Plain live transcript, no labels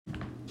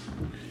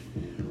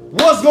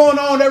What's going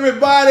on,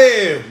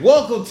 everybody?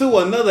 Welcome to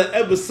another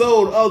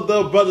episode of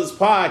the Brothers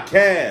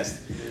Podcast.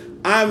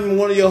 I'm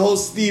one of your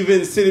hosts,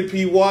 Steven City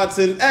P.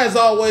 Watson. As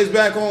always,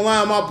 back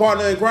online, my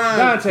partner in crime,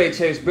 Dante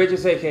Chase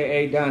Bridges,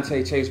 a.k.a.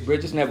 Dante Chase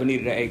Bridges. Never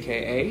needed an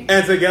a.k.a.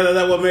 And together,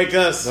 that will make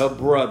us the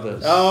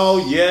Brothers.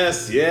 Oh,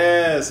 yes.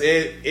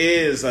 It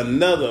is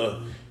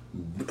another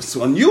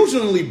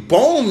unusually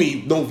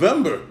balmy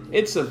November.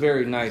 It's a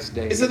very nice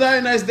day. It's a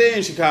very nice day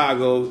in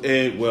Chicago.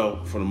 And,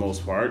 well, for the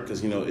most part,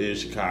 because, it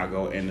is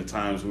Chicago, and the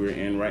times we're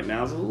in right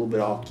now is a little bit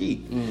off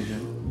key.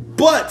 Mm-hmm.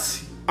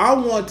 But I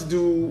want to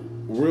do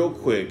real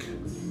quick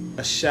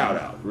a shout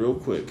out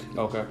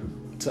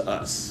to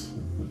us,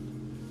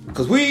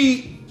 because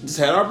we just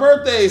had our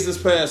birthdays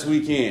this past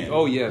weekend.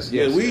 Oh yes.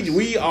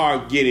 We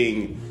are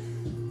getting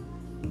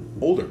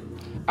older.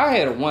 I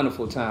had a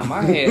wonderful time.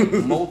 I had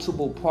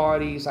multiple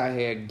parties. I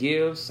had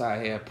gifts. I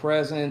had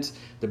presents.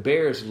 The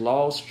Bears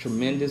lost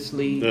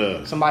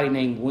tremendously. Somebody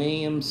named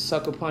Williams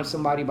sucker punched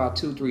somebody about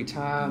 2-3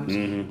 times.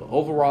 Mm-hmm. But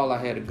overall,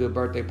 I had a good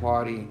birthday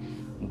party.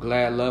 I'm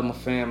glad. Love my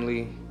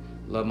family.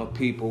 Love my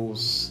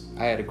peoples.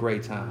 I had a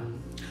great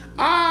time.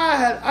 I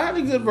had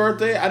a good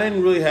birthday. I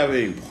didn't really have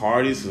any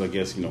parties because I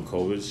guess,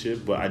 COVID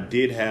shit. But I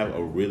did have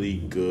a really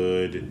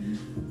good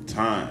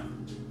time.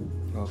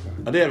 Okay.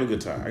 I did have a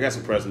good time. I got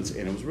some presents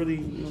and it was really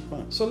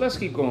fun. So let's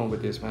keep going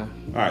with this, man.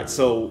 All right.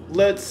 So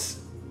let's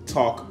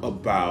talk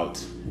about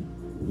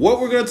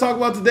what we're going to talk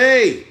about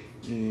today.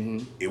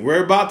 Mm-hmm.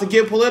 We're about to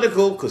get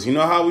political because you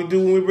know how we do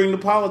when we bring the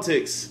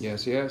politics.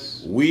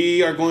 Yes.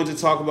 We are going to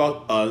talk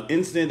about an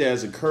incident that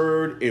has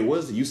occurred in, what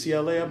is it,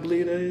 UCLA, I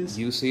believe it is?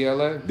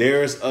 UCLA.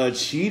 There's a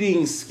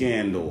cheating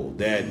scandal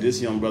that this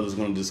young brother is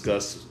going to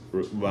discuss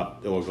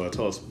about, or going to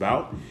tell us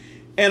about.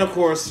 And, of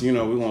course, we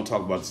want to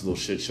talk about this little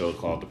shit show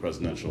called the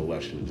presidential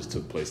election that just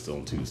took place still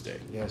on Tuesday.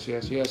 Yes.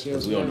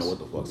 Because we don't know what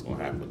the fuck's going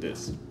to happen with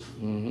this.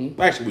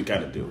 Mm-hmm. Actually, we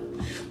kind of do.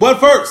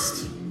 But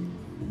first,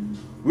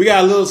 we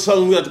got a little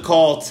something we have to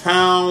call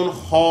town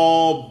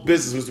hall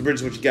business. Mr.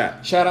 Bridges, what you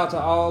got? Shout out to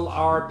all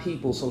our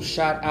people. So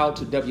shout out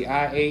to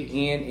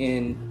WIAN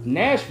in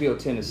Nashville,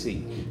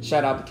 Tennessee.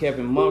 Shout out to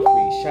Kevin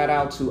Mumphrey. Shout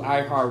out to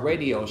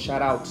iHeartRadio.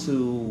 Shout out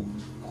to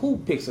who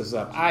picks us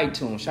up?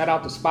 iTunes. Shout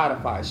out to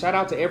Spotify. Shout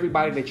out to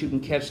everybody that you can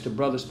catch the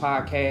Brothers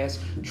Podcast.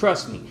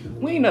 Trust me,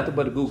 we ain't nothing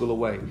but a Google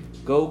away.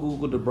 Go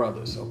Google the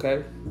Brothers,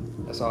 okay?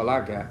 That's all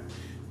I got.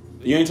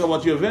 You ain't talking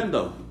about your event,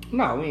 though?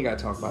 No, we ain't got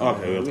to talk about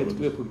it. Okay,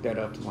 we'll put that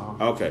up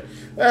tomorrow. Okay.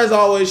 As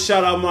always,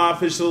 shout out my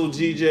official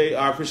DJ,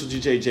 our official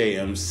DJ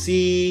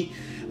JMC,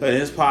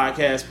 his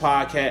podcast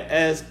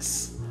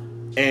X,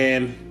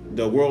 and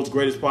the world's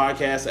greatest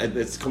podcast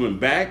that's coming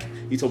back.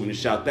 He told me to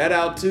shout that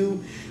out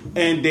too.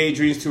 And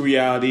Daydreams to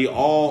Reality,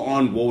 all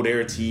on Wold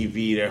Air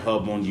TV, their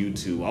hub on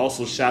YouTube.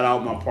 Also, shout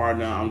out my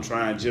partner, I'm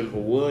trying, Jennifer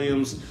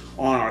Williams,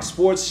 on our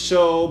sports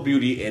show,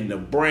 Beauty and the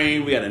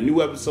Brain. We got a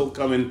new episode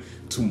coming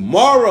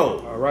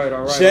tomorrow. All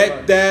right.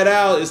 Check that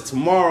out. It's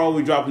tomorrow.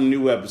 We dropping a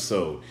new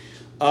episode.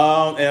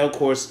 And of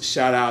course,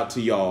 shout out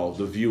to y'all,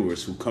 the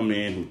viewers who come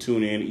in, who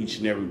tune in each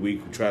and every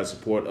week, who try to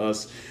support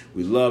us.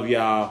 We love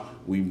y'all.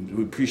 We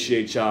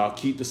appreciate y'all.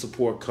 Keep the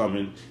support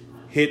coming.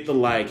 Hit the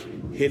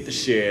like, hit the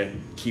share,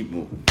 keep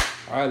moving.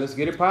 All right, let's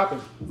get it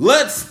popping.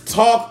 Let's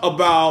talk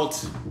about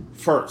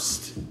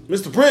first,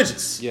 Mr.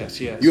 Bridges.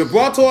 Yes. You have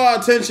brought to our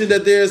attention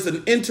that there's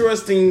an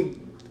interesting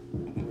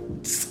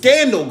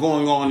scandal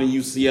going on in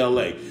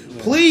UCLA.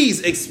 Yeah.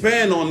 Please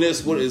expand on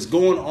this, what is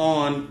going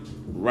on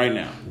right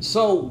now.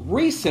 So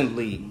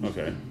recently,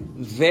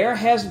 there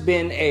has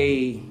been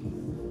a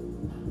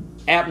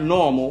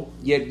abnormal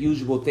yet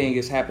usual thing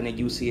is happening at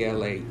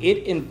UCLA. It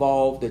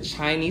involved the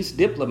Chinese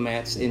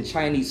diplomats and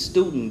Chinese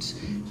students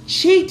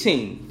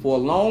cheating for a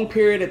long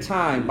period of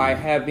time by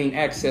having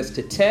access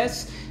to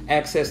tests,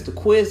 access to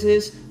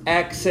quizzes,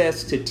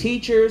 access to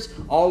teachers,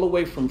 all the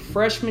way from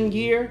freshman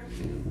year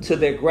to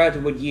their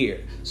graduate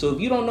year. So if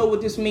you don't know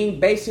what this means,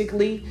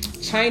 basically,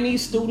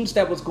 Chinese students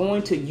that was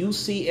going to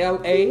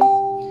UCLA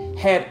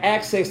had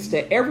access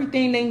to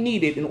everything they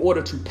needed in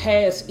order to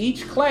pass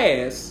each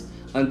class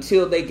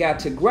until they got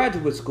to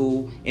graduate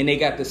school, and they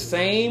got the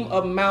same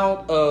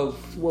amount of,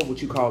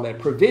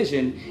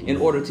 provision in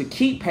order to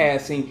keep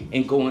passing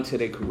and go into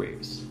their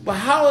careers. But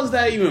how is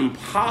that even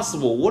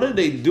possible? What are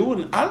they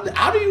doing?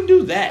 How do you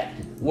do that?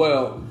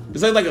 Well,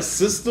 is that like a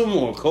system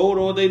or a code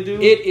or what they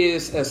do? It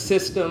is a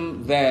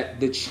system that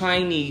the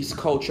Chinese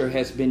culture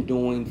has been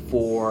doing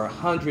for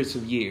hundreds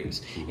of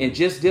years. And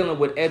just dealing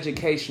with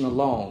education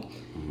alone,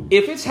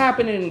 if it's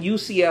happening in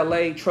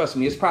UCLA, trust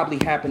me, it's probably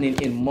happening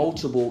in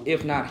multiple,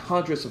 if not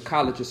hundreds of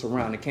colleges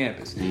around the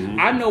campus. Mm-hmm.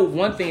 I know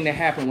one thing that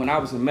happened when I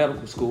was in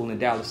medical school in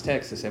Dallas,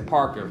 Texas at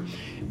Parker.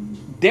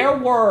 There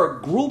were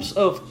groups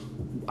of,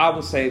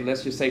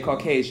 let's just say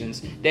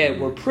Caucasians that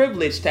were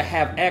privileged to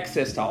have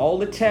access to all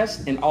the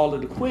tests and all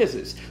of the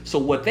quizzes. So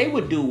what they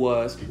would do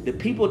was the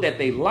people that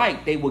they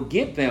liked, they would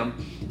get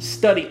them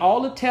study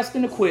all the tests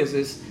and the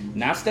quizzes,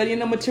 not studying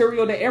the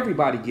material that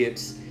everybody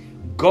gets,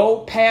 go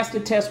pass the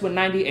test with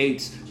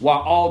 98s, while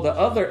all the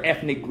other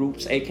ethnic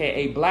groups,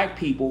 aka black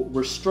people,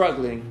 were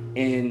struggling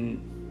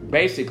and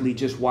basically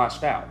just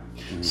washed out.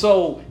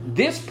 So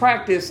this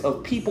practice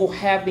of people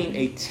having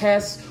a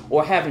test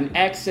or having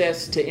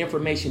access to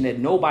information that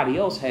nobody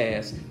else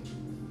has,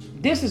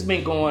 this has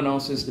been going on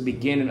since the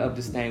beginning of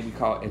this thing we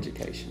call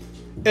education.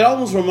 It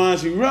almost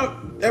reminds you,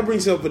 that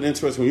brings up an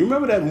interesting one. You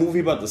remember that movie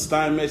about the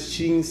Steinmetz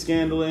cheating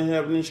scandal that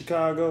happened in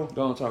Chicago?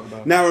 Don't talk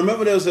about it. Now,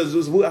 remember there was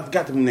I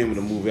forgot the name of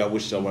the movie. I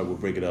wish somebody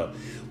would break it up.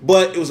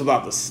 But it was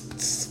about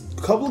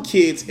the couple of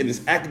kids in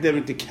this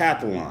academic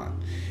decathlon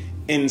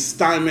in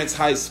Steinmetz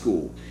High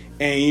School.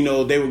 And, you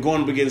know, they were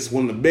going up against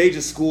one of the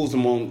major schools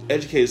among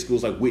educated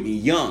schools like Whitney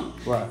Young.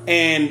 Right.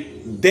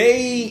 And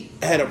they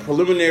had a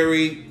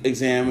preliminary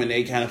exam and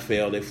they kind of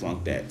failed. They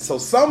flunked that. So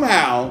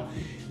somehow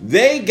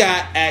they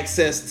got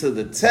access to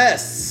the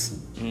tests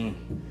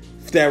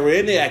that were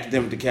in the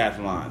academic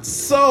decathlon.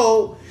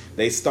 So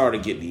they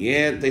started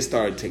getting they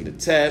started taking the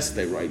tests.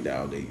 They write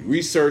down, they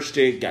researched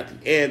it, got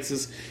the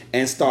answers,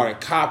 and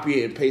started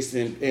copying and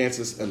pasting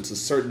answers into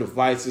certain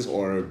devices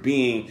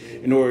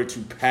in order to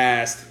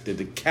pass the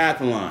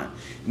decathlon.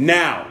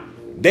 Now,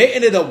 they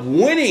ended up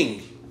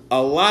winning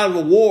a lot of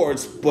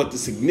awards, but the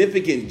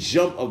significant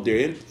jump of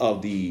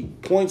the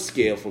point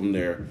scale from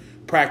their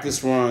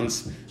practice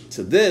runs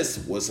to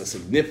this was a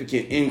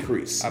significant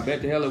increase. I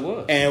bet the hell it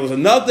was. And it was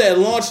enough that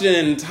launched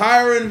an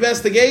entire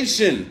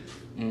investigation.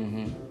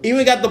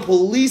 Even got the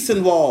police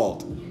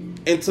involved.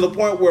 And to the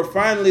point where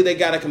finally they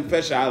got a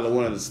confession out of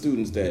one of the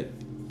students that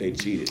they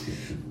cheated.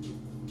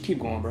 Keep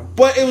going, bro.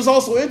 But it was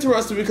also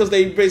interesting because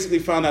they basically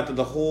found out that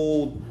the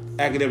whole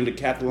academic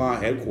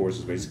decathlon headquarters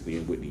is basically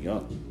in Whitney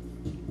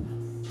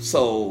Young.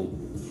 So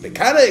they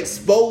kind of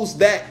exposed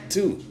that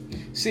too.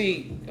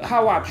 See,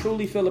 how I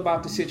truly feel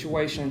about the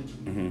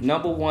situation,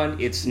 number one,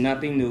 it's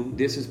nothing new.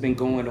 This has been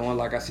going on,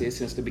 like I said,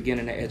 since the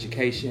beginning of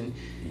education.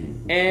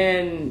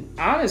 And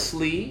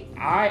honestly,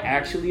 I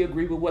actually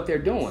agree with what they're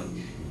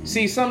doing.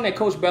 See, something that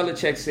Coach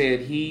Belichick said,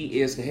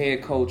 he is the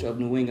head coach of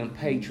New England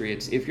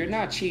Patriots. If you're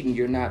not cheating,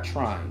 you're not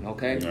trying,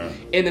 okay? Yeah.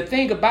 And the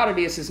thing about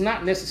it is, it's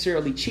not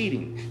necessarily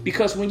cheating.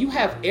 Because when you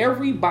have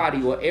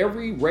everybody or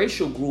every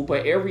racial group or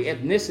every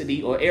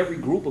ethnicity or every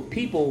group of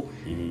people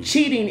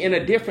cheating in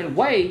a different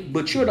way,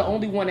 but you're the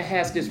only one that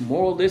has this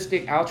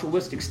moralistic,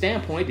 altruistic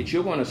standpoint that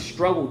you're going to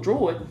struggle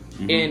through it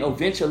and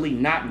eventually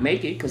not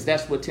make it, because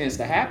that's what tends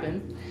to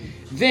happen,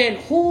 then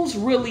who's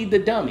really the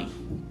dummy?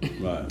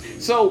 Right.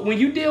 So when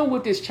you deal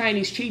with this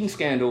Chinese cheating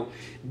scandal,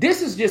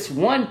 this is just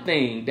one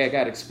thing that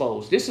got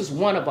exposed. This is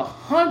one of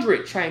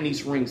 100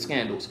 Chinese ring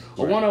scandals,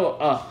 or one of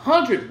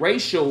 100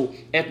 racial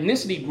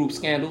ethnicity group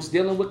scandals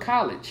dealing with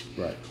college.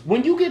 Right.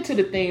 When you get to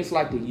the things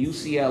like the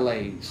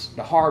UCLAs,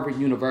 the Harvard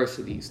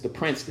Universities, the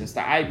Princetons,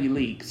 the Ivy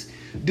Leagues,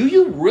 do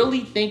you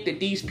really think that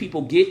these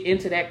people get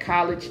into that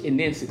college and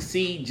then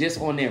succeed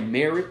just on their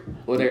merit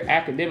or their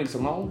academics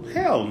alone?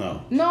 Hell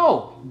no.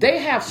 No, they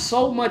have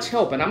so much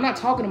help. And I'm not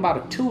talking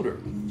about a tutor.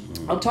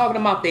 I'm talking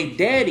about their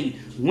daddy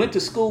went to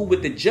school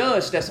with the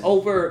judge that's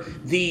over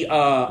the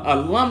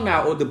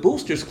alumni or the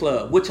boosters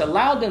club, which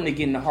allowed them to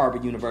get into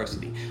Harvard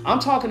University. I'm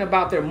talking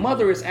about their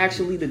mother is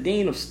actually the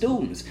dean of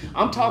students.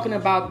 I'm talking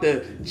about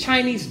the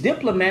Chinese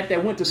diplomat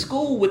that went to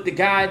school with the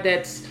guy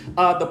that's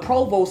the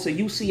provost of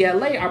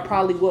UCLA are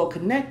probably well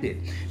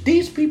connected.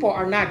 These people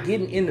are not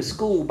getting into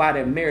school by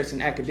their merits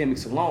and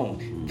academics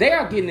alone. They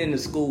are getting into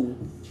school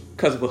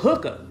because of a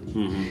hookup.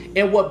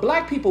 And what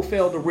black people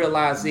fail to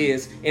realize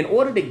is, in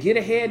order to get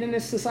ahead in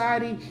this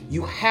society,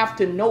 you have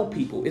to know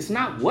people. It's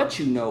not what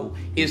you know,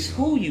 it's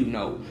who you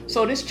know.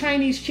 So this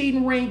Chinese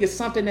cheating ring is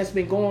something that's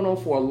been going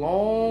on for a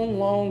long,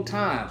 long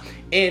time.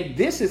 And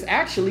this is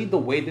actually the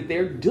way that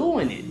they're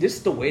doing it. This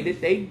is the way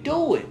that they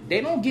do it.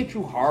 They don't get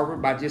through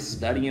Harvard by just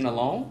studying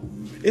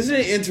alone. Isn't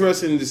it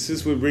interesting,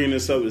 since we're bringing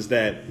this up, is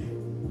that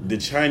the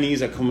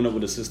Chinese are coming up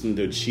with a system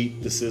to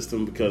cheat the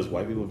system because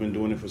white people have been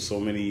doing it for so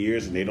many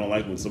years and they don't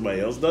like when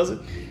somebody else does it?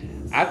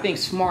 I think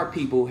smart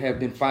people have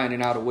been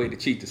finding out a way to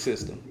cheat the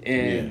system.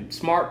 And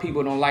smart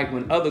people don't like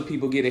when other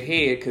people get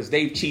ahead because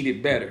they've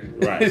cheated better.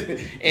 Right.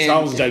 It's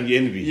almost like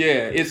envy.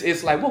 Yeah,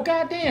 it's like, well,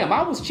 goddamn,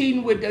 I was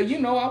cheating with, I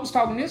was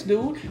talking to this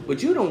dude,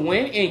 but you done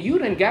went and you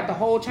done got the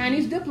whole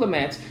Chinese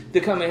diplomats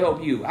to come and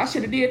help you. I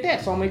should have did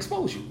that, so I'm going to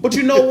expose you. But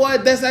you know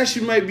what? That's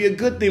actually might be a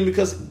good thing,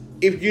 because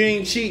if you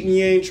ain't cheating,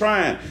 you ain't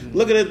trying.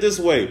 Look at it this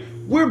way.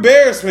 We're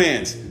Bears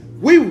fans.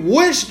 We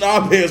wish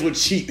our Bears would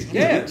cheat.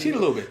 Yeah, cheat a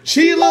little bit.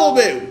 Cheat a little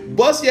bit.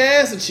 Bust your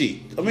ass and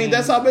cheat. I mean,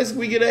 that's how basically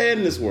we get ahead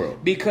in this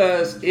world.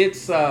 Because it's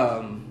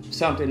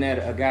something that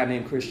a guy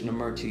named Christian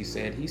Amerchi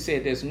said. He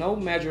said there's no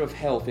measure of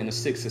health in a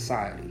sick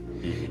society.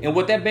 And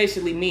what that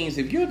basically means,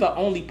 if you're the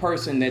only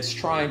person that's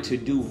trying to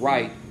do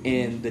right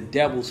in the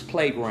devil's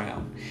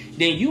playground,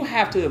 then you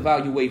have to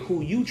evaluate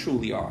who you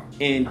truly are.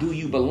 And do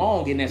you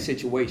belong in that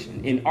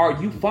situation? And are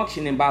you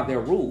functioning by their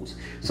rules?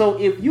 So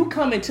if you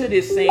come into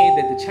this saying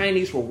that the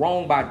Chinese were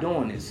wrong by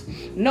doing this,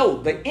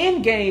 no, the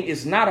end game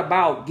is not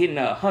about getting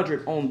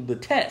 100 on the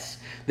test.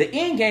 The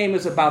end game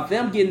is about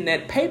them getting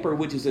that paper,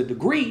 which is a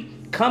degree,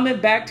 coming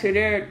back to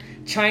their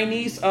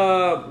Chinese,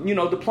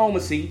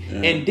 diplomacy,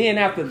 and then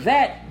after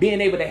that,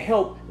 being able to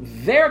help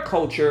their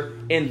culture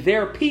and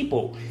their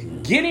people.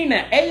 Getting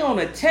an A on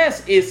a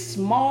test is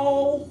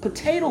small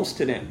potatoes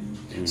to them.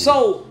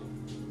 So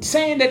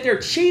saying that they're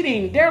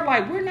cheating, they're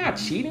like, we're not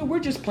cheating, we're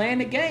just playing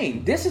the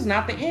game. This is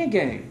not the end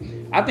game.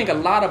 I think a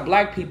lot of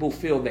black people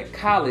feel that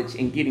college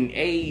and getting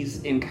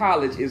A's in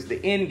college is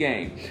the end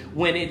game,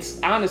 when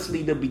it's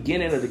honestly the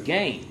beginning of the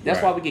game.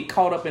 That's why we get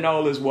caught up in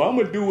all this. Well, I'm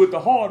gonna do it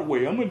the hard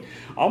way. I'm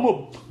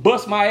gonna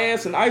bust my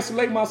ass and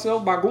isolate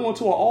myself by going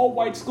to an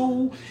all-white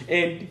school,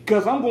 and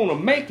because I'm gonna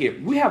make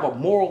it. We have a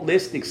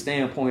moralistic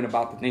standpoint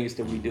about the things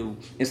that we do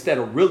instead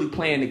of really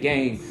playing the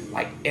game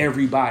like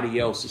everybody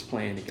else is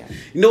playing the game.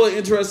 You know what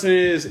interesting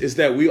is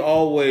that we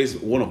always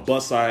want to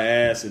bust our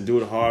ass and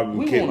do it hard.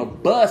 We want to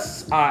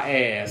bust our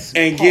ass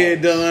and get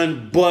it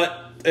done, but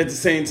at the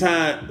same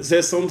time,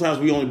 says sometimes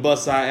we only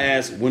bust our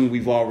ass when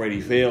we've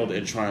already failed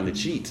at trying to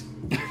cheat.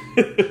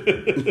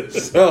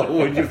 So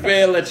when you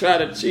fail at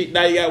trying to cheat,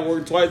 now you got to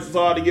work twice as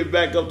hard to get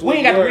back up to. We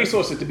ain't got the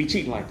resources to be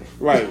cheating like that,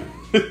 right?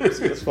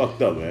 It's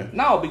fucked up, man.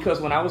 No, because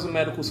when I was in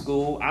medical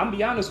school, I'm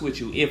be honest with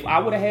you, if I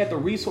would have had the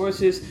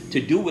resources to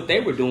do what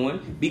they were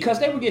doing, because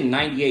they were getting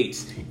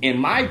 98s in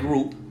my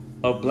group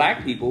of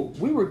black people,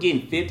 we were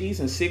getting 50s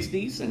and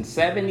 60s and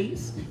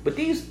 70s, but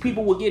these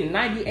people were getting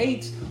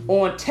 98s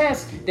on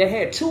tests that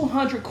had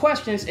 200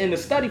 questions in the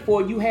study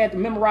for you had to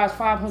memorize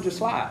 500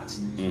 slides.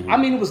 I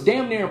mean, it was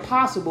damn near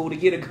impossible to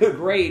get a good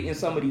grade in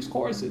some of these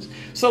courses.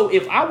 So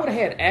if I would have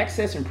had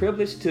access and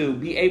privilege to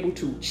be able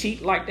to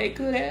cheat like they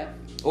could have,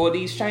 or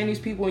these Chinese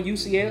people in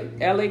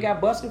UCLA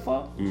got busted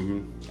for,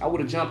 I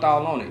would have jumped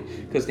all on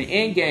it. Because the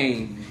end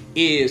game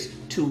is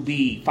to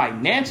be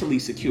financially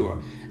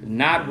secure,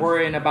 not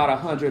worrying about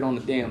 100 on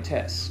the damn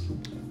test.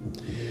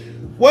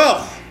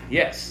 Well,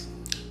 yes.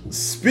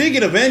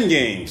 Speaking of end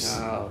games,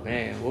 oh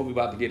man, what we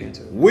about to get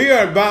into? We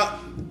are about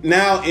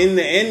now in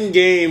the end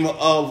game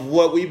of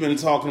what we've been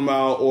talking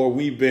about, or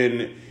we've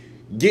been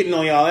getting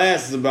on y'all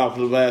asses about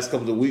for the last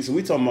couple of weeks. And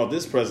we talking about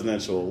this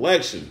presidential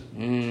election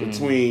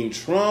between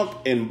Trump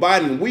and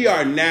Biden. We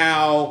are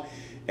now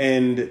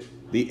in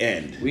the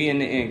end. We in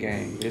the end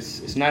game.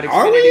 It's not.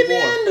 Are we in the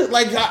end?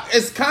 Like,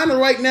 it's kind of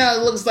right now.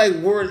 It looks like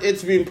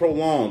it's being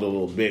prolonged a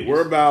little bit.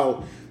 We're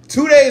about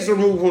 2 days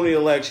removed from the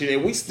election,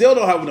 and we still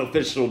don't have an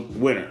official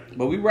winner.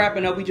 But we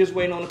wrapping up. We just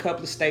waiting on a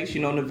couple of states.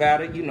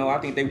 Nevada, I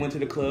think they went to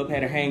the club,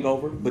 had a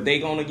hangover. But they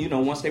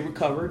gonna, once they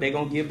recover, they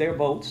gonna give their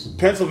votes.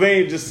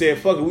 Pennsylvania just said,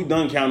 fuck it, we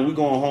done counting. We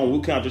going home.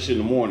 We'll count this shit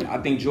in the morning. I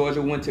think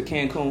Georgia went to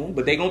Cancun.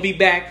 But they gonna be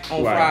back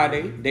on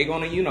Friday. They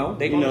gonna,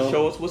 they gonna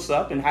show us what's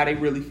up and how they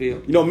really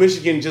feel.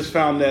 Michigan just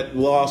found that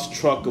lost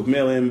truck of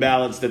mail-in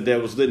ballots that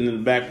was sitting in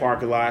the back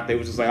parking lot. They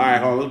was just like, all right,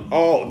 hold on.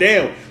 Oh,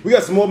 damn. We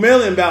got some more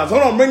mail-in ballots.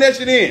 Hold on, bring that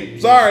shit in.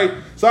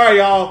 Sorry,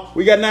 y'all.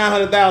 We got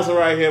 900,000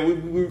 right here.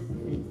 We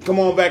come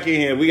on back in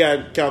here. We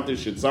gotta count this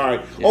shit. Sorry.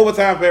 Yeah.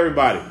 Overtime for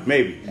everybody.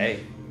 Maybe. Hey,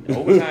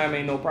 overtime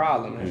ain't no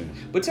problem, man.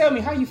 Yeah. But tell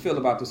me, how you feel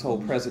about this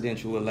whole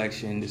presidential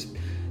election?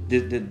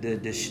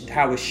 This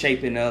how it's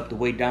shaping up, the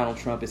way Donald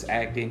Trump is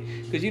acting.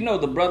 Because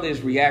the brother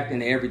is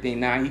reacting to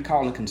everything now. He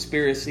calling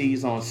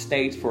conspiracies on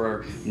states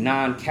for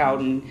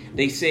non-counting.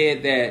 They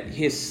said that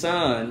his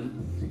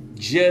son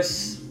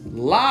just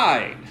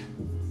lied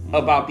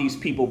about these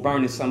people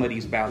burning some of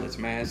these ballots,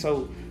 man.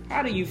 So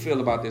how do you feel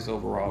about this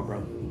overall,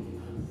 bro?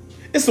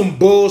 It's some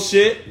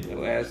bullshit.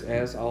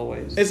 As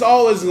always. It's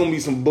always going to be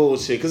some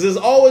bullshit. Because there's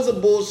always a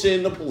bullshit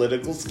in the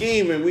political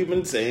scheme. And we've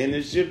been saying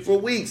this shit for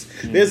weeks.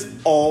 There's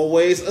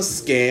always a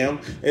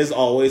scam. There's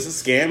always a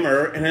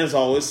scammer. And there's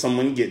always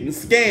someone getting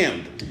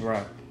scammed.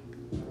 Right.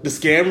 The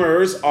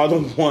scammers are the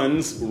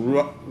ones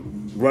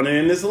running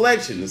in this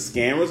election. The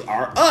scammers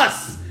are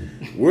us.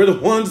 We're the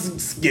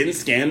ones getting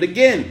scammed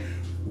again.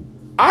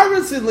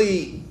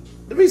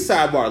 Let me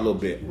sidebar a little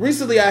bit.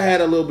 Recently, I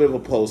had a little bit of a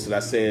post that I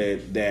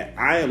said that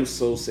I am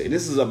so sick.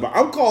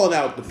 I'm calling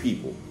out the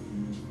people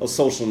of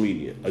social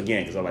media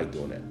again, because I like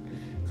doing that.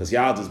 Because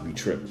y'all just be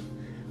tripping.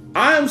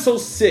 I am so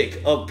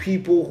sick of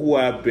people who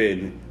have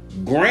been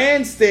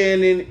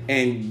grandstanding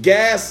and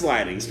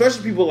gaslighting,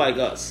 especially people like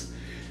us.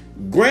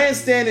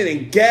 Grandstanding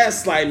and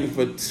gaslighting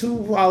for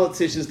two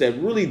politicians that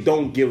really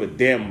don't give a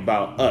damn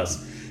about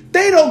us.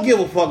 They don't give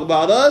a fuck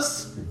about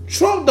us.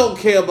 Trump don't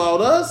care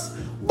about us.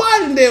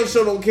 Biden damn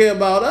sure don't care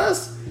about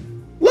us.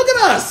 Look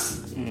at us.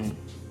 They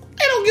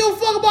don't give a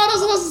fuck about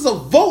us unless it's a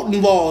vote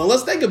involved,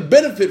 unless they can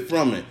benefit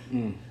from it.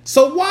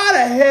 So why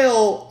the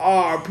hell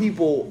are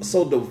people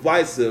so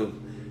divisive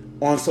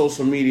on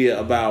social media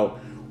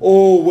about,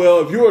 oh,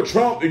 well, if you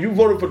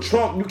voted for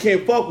Trump, you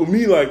can't fuck with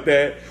me like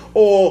that.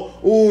 Or,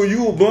 oh,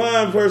 you a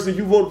blind person,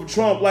 you voted for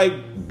Trump. Like,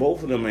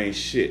 both of them ain't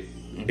shit.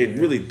 It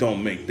really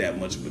don't make that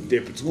much of a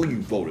difference who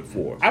you voted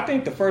for. I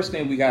think the first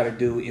thing we got to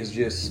do is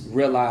just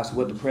realize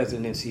what the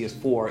presidency is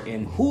for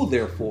and who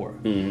they're for.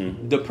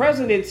 The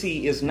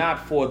presidency is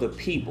not for the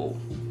people.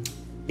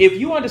 If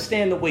you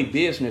understand the way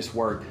business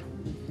work,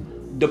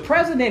 the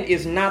president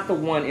is not the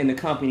one in the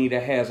company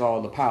that has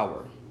all the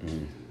power.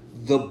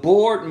 The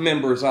board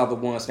members are the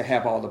ones that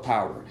have all the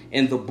power.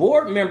 And the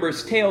board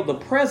members tell the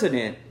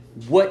president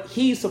what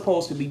he's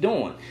supposed to be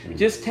doing.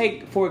 Just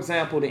take, for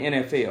example, the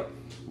NFL.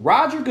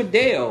 Roger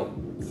Goodell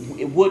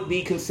would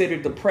be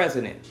considered the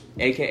president,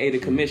 aka the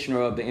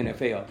commissioner of the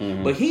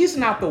NFL. But he's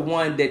not the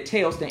one that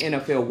tells the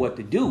NFL what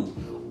to do.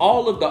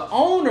 All of the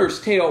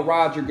owners tell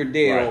Roger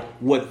Goodell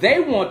what they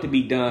want to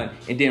be done,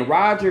 and then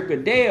Roger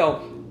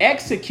Goodell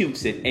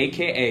executes it,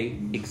 aka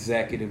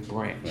executive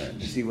branch.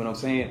 You see what I'm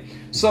saying?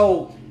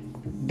 So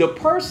the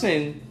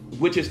person,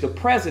 which is the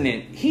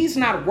president, he's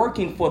not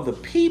working for the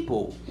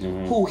people.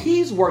 Who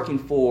he's working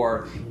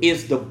for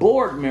is the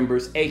board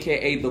members,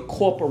 aka the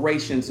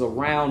corporations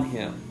around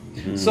him.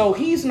 So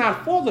he's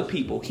not for the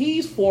people.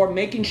 He's for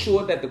making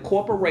sure that the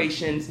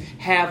corporations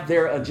have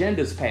their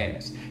agendas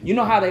passed. You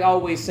know how they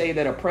always say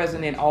that a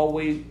president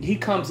he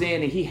comes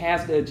in and he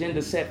has the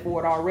agenda set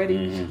for it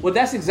already? Well,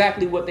 that's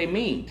exactly what they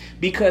mean.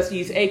 Because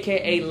these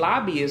aka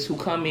lobbyists who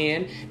come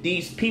in,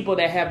 these people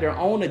that have their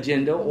own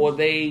agenda, or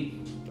they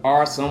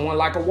are someone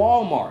like a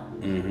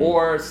Walmart,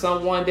 or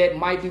someone that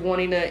might be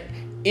wanting to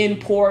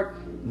import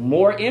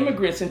more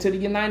immigrants into the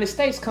United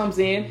States, comes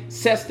in,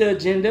 sets the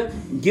agenda,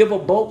 give a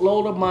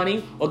boatload of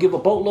money or give a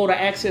boatload of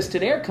access to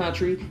their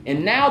country,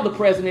 and now the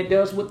president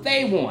does what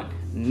they want,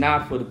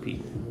 not for the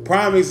people.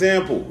 Prime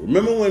example,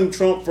 remember when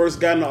Trump first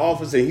got into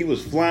office and he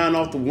was flying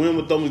off the wind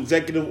with those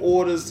executive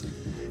orders?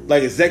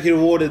 Like executive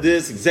order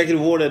this,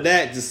 executive order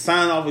that, just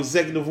sign off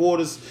executive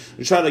orders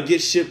to try to get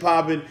shit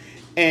popping.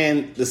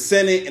 And the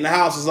Senate and the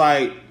House is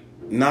like,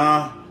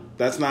 nah,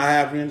 that's not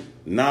happening.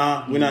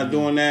 Nah, we're not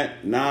doing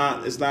that.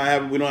 Nah, it's not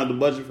happening. We don't have the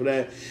budget for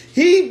that.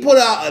 He put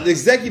out an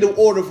executive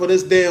order for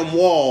this damn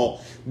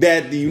wall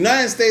that the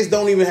United States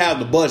don't even have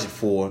the budget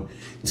for.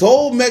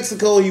 Told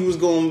Mexico they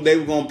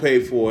were going to pay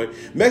for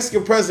it.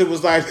 Mexican president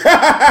was like,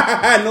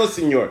 no,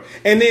 senor.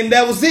 And then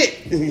that was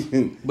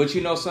it. But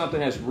you know something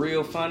that's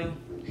real funny?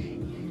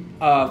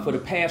 For the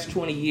past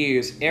 20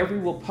 years, every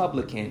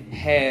Republican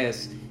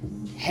has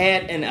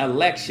had an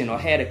election or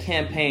had a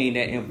campaign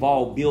that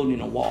involved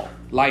building a wall.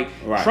 Like,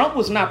 Trump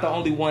was not the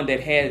only one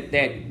that had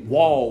that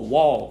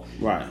wall.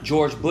 Right.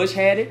 George Bush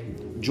had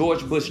it.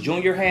 George Bush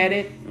Jr. had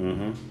it.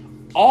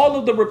 All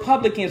of the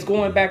Republicans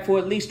going back for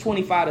at least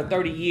 25 to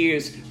 30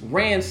 years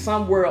ran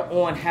somewhere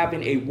on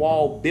having a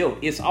wall built.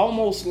 It's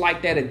almost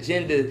like that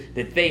agenda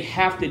that they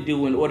have to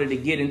do in order to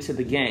get into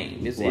the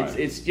game.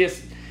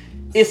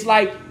 It's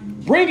like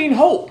bringing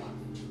hope,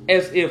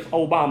 as if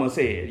Obama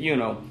said, you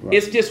know.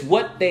 It's just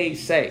what they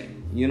say.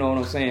 You know what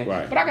I'm saying?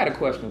 Right. But I got a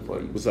question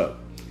for you. What's up?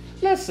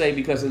 Let's say,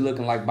 because it's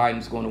looking like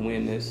Biden's going to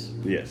win this.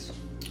 Yes.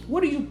 What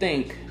do you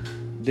think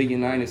the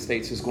United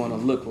States is going to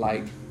look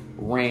like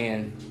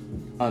ran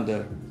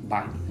under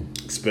Biden?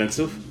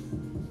 Expensive.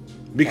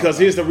 Because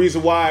here's the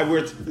reason why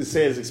it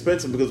says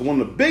expensive. Because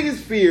one of the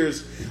biggest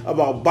fears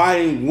about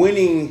Biden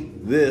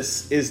winning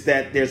this is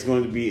that there's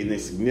going to be a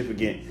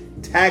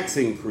significant tax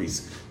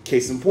increase.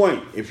 Case in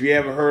point, if you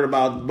ever heard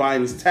about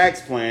Biden's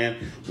tax plan,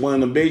 one of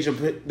the major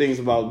things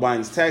about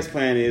Biden's tax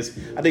plan is,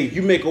 I think if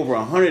you make over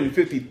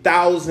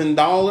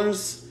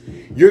 $150,000,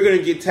 you're going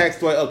to get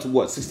taxed right up to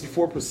what,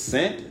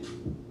 64%?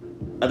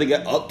 I think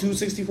up to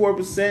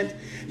 64%.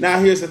 Now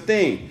here's the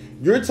thing.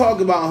 You're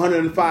talking about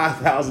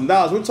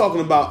 $105,000. We're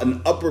talking about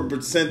an upper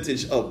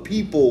percentage of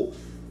people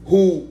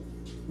who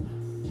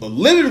are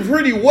living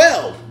pretty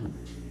well,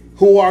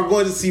 who are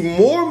going to see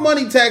more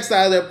money taxed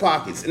out of their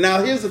pockets. And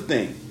now here's the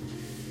thing.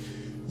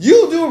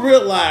 You do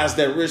realize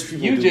that rich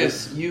people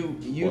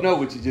you know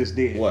what you just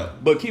did.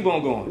 What? But keep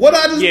on going. What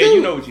I just do? Yeah,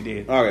 you know what you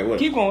did. All right, what?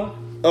 Keep going.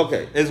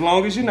 Okay. As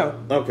long as you know.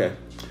 Okay.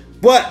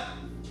 But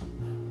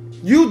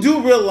you do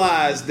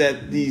realize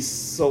that these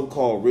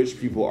so-called rich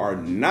people are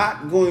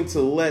not going to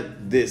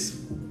let this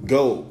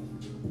go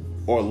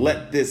or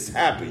let this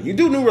happen. You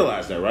do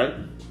realize that, right?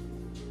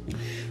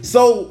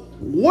 So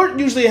what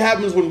usually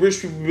happens when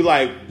rich people be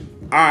like,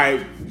 all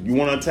right, you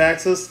want to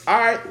tax us? All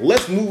right,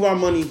 let's move our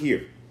money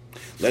here.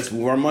 Let's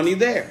move our money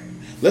there.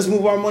 Let's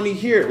move our money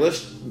here.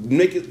 Let's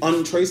make it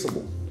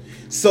untraceable.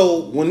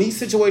 So when these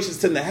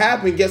situations tend to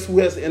happen, guess who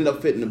has to end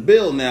up fitting the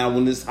bill now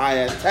when this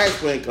high-ass tax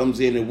plan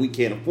comes in and we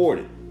can't afford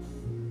it?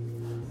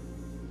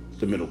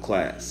 The middle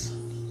class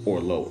or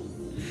lower.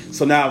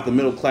 So now if the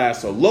middle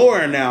class or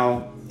lower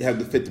now have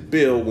to fit the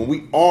bill when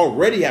we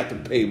already have to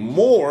pay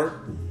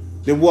more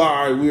than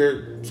what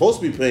we're supposed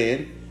to be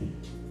paying,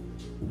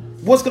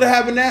 what's going to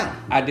happen now?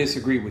 I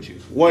disagree with you.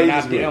 Why you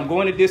disagree? I'm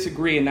going to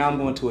disagree, and now I'm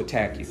going to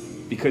attack you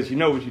because you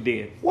know what you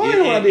did. Why you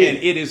know what I did?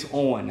 And it is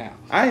on now.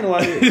 I ain't know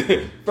what I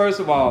did.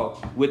 First of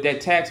all, with that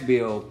tax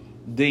bill,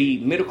 the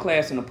middle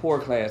class and the poor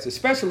class,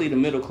 especially the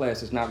middle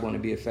class, is not going to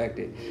be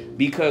affected.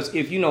 Because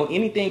if you know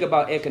anything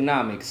about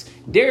economics,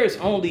 there's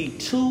only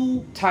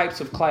two types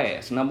of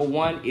class. Number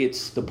one,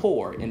 it's the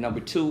poor. And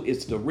number two,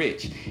 it's the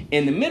rich.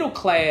 And the middle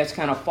class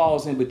kind of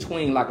falls in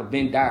between like a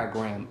Venn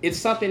diagram. It's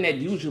something that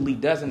usually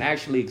doesn't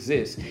actually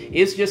exist.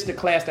 It's just the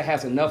class that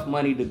has enough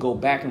money to go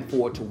back and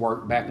forth to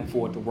work, back and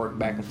forth to work,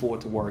 back and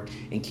forth to work,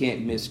 and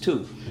can't miss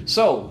two.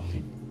 So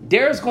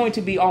there's going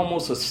to be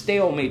almost a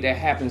stalemate that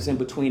happens in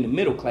between the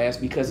middle class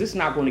because it's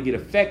not going to get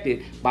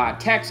affected by a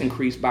tax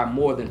increase by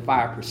more than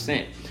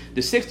 5%. The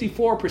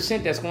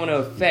 64% that's going to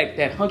affect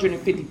that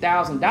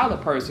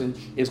 $150,000 person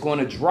is going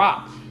to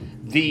drop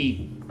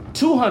the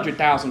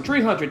 $200,000,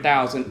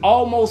 $300,000,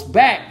 almost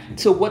back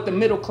to what the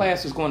middle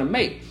class is going to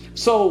make.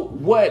 So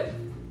what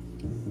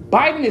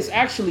Biden is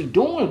actually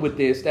doing with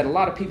this that a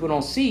lot of people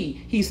don't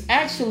see, he's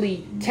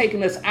actually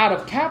taking us out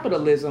of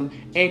capitalism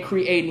and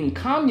creating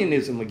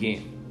communism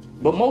again.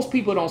 But most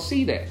people don't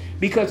see that,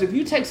 because if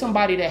you take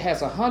somebody that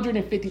has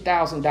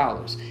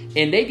 $150,000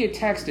 and they get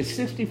taxed at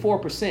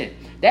 64%,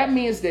 that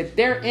means that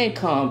their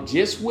income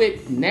just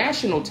with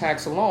national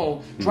tax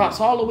alone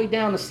drops all the way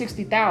down to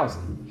 $60,000.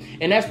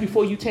 And that's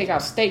before you take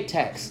out state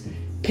tax,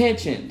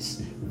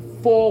 pensions,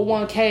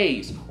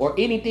 401ks, or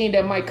anything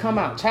that might come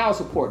out, child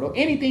support, or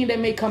anything that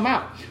may come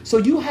out. So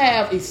you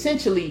have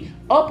essentially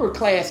upper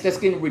class that's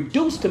getting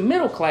reduced to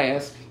middle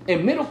class,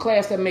 and middle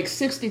class that makes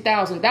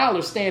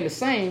 $60,000 staying the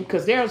same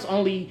because theirs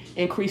only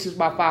increases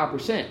by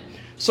 5%.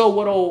 So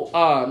what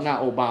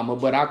not Obama,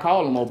 but I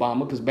call him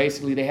Obama because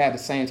basically they have the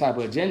same type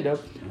of agenda.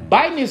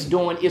 Biden is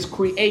doing is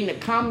creating a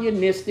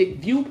communistic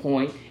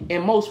viewpoint,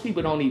 and most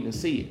people don't even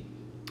see it.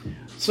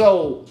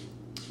 So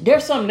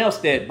there's something else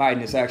that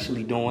Biden is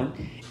actually doing,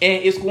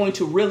 and it's going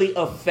to really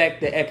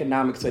affect the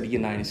economics of the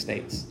United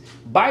States.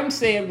 Biden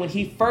said when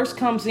he first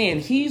comes in,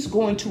 he's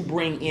going to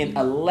bring in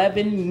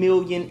 11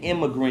 million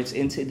immigrants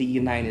into the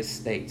United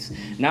States.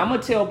 Now, I'm going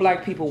to tell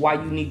black people why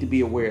you need to be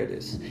aware of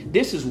this.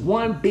 This is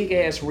one big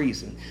ass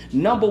reason.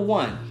 Number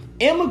one,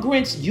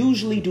 immigrants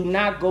usually do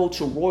not go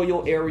to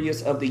rural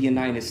areas of the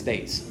United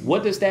States.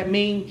 What does that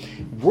mean?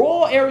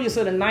 Rural areas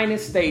of the United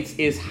States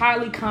is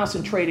highly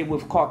concentrated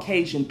with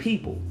Caucasian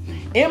people.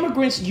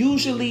 Immigrants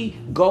usually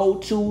go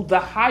to the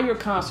higher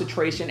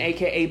concentration,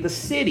 aka the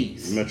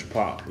cities.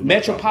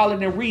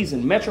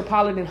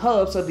 Metropolitan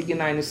hubs of the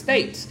United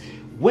States.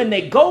 When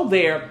they go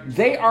there,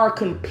 they are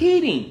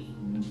competing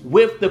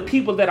with the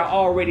people that are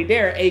already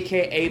there,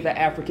 aka the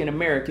African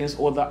Americans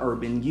or the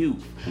urban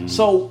youth.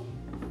 So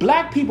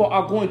black people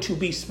are going to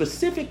be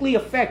specifically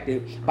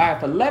affected by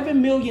if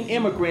 11 million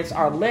immigrants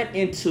are let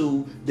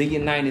into the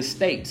United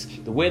States.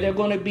 The way they're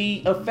going to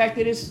be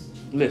affected is,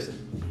 listen,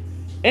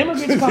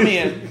 immigrants come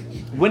in.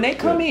 When they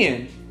come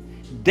in,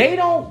 they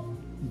don't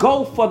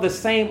go for the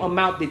same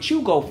amount that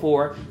you go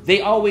for.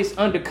 They always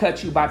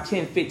undercut you by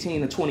 10,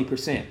 15, or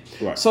 20%.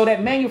 Right. So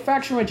that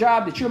manufacturing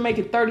job that you're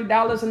making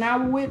 $30 an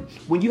hour with,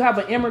 when you have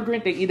an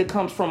immigrant that either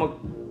comes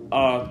from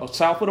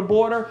south of the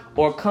border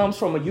or comes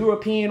from a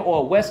European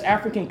or a West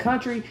African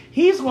country,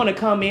 he's going to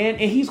come in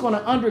and he's going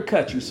to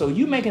undercut you. So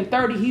you making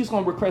 30, he's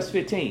going to request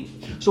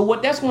 15. So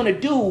what that's going to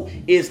do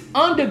is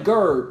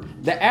undergird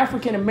the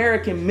African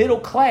American middle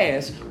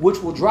class, which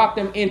will drop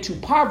them into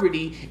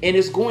poverty, and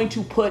is going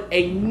to put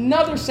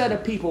another set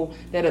of people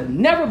that have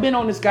never been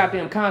on this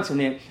goddamn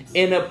continent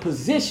in a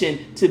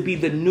position to be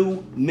the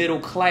new middle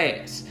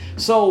class.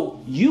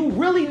 So you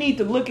really need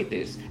to look at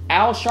this.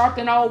 Al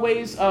Sharpton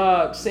always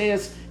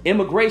says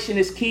immigration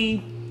is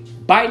key.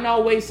 Biden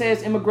always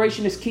says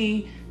immigration is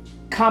key.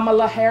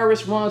 Kamala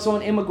Harris runs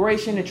on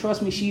immigration, and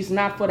trust me, she's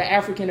not for the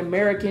African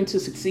American to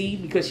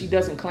succeed because she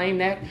doesn't claim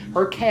that.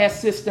 Her caste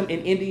system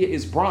in India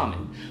is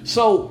Brahmin.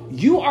 So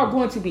you are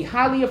going to be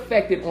highly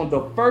affected on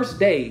the first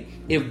day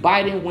if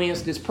Biden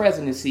wins this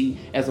presidency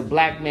as a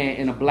black man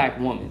and a black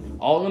woman.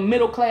 All the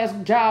middle class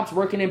jobs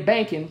working in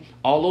banking,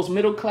 all those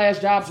middle class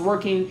jobs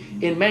working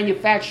in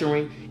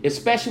manufacturing,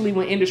 especially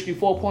when Industry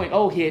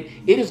 4.0 hit,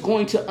 it is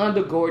going to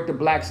undergird the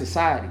black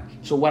society.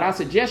 So what I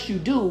suggest you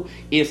do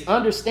is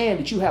understand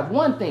that you have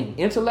one thing,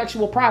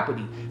 intellectual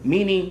property,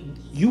 meaning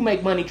you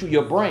make money through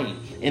your brain.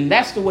 And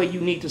that's the way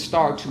you need to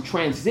start to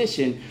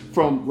transition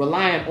from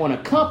relying on a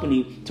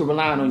company to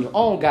relying on your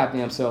own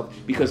goddamn self,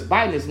 because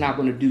Biden is not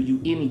going to do you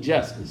any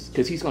justice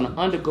because he's going to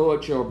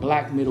undergird your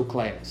black middle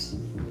class.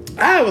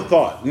 I have a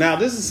thought. Now,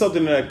 this is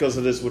something that goes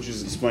to this, what you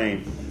just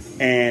explained,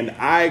 and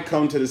I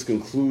come to this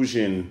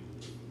conclusion,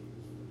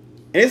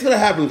 and it's going to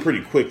happen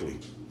pretty quickly.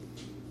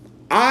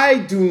 I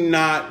do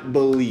not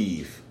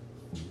believe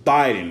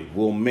Biden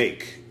will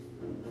make,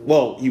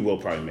 well, he will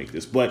probably make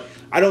this, but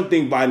I don't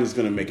think Biden is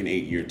going to make an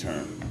 8-year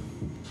term.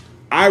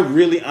 I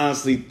really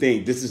honestly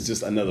think this is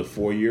just another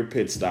 4-year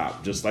pit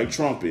stop, just like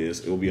Trump is.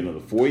 It will be another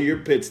 4-year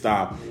pit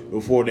stop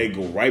before they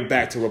go right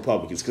back to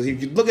Republicans. Because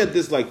if you look at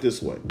this like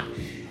this way,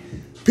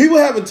 people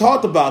haven't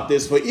talked about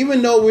this, but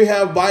even though we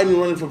have Biden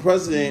running for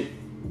president,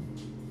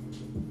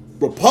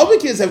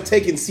 Republicans have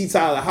taken seats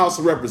out of the House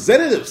of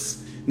Representatives.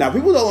 Now,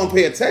 people don't want to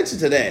pay attention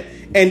to that.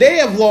 And they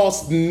have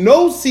lost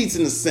no seats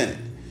in the Senate.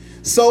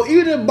 So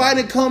even if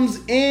Biden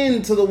comes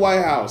into the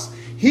White House,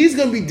 he's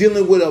going to be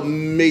dealing with a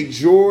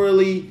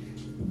majorly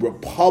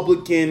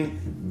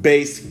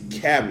Republican-based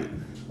cabinet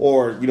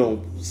or,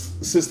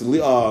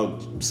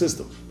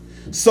 system.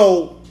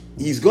 So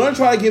he's going to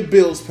try to get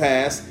bills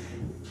passed.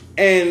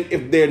 And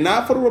if they're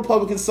not for the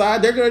Republican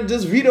side, they're going to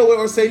just veto it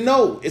or say,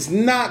 no, it's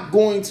not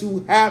going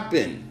to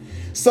happen.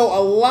 So a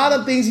lot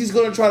of things he's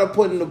going to try to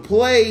put into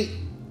play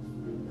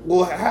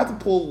will have to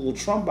pull a little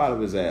Trump out of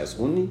his ass,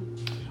 wouldn't he?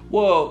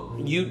 Well,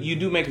 you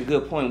do make a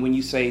good point when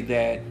you say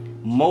that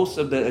most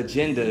of the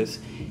agendas,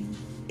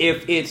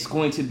 if it's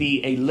going to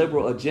be a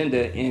liberal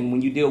agenda. And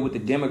when you deal with the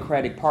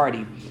Democratic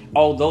Party,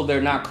 although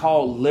they're not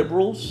called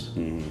liberals,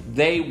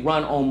 they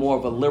run on more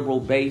of a liberal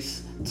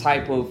base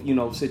type of,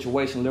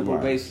 situation, liberal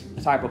base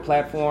type of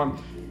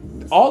platform.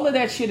 All of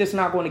that shit is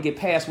not going to get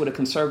passed with a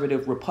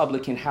conservative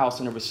Republican House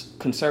and a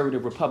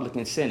conservative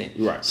Republican Senate.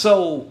 Right.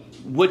 So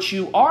what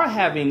you are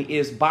having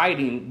is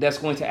Biden that's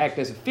going to act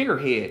as a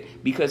figurehead,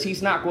 because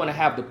he's not going to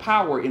have the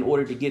power in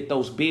order to get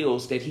those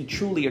bills that he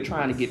truly are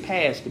trying to get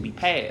passed to be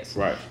passed.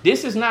 Right.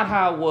 This is not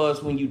how it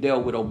was when you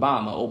dealt with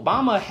Obama.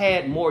 Obama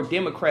had more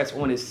Democrats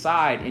on his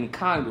side in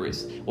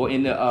Congress or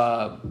in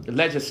the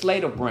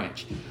legislative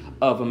branch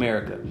of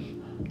America.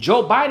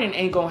 Joe Biden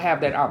ain't going to have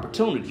that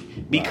opportunity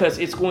because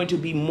it's going to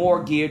be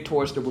more geared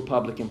towards the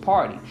Republican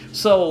Party.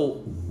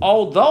 So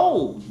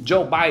although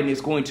Joe Biden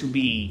is going to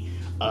be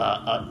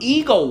an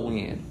ego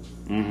win,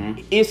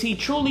 is he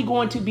truly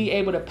going to be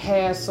able to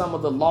pass some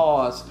of the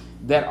laws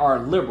that are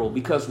liberal?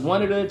 Because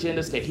one of the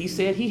agendas that he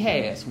said he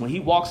has when he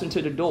walks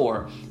into the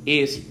door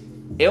is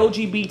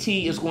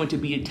LGBT is going to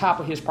be top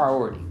of his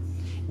priority.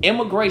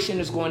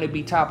 Immigration is going to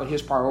be top of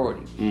his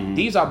priority.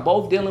 These are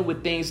both dealing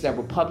with things that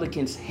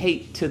Republicans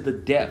hate to the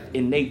death,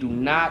 and they do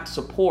not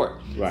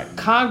support. Right.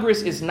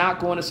 Congress is not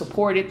going to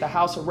support it. The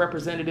House of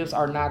Representatives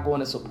are not going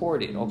to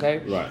support it. Okay.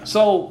 Right.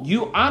 So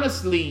you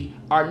honestly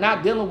are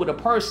not dealing with a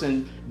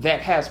person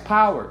that has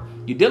power.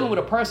 You're dealing with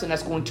a person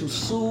that's going to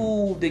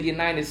soothe the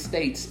United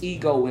States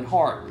ego and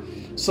heart,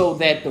 so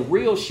that the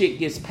real shit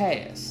gets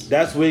passed.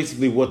 That's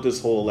basically what this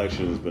whole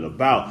election has been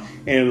about.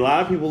 And a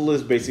lot of people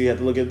basically have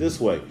to look at it this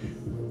way.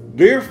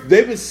 They've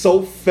been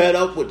so fed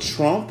up with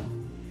Trump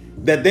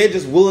that they're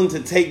just willing to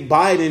take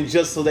Biden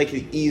just so they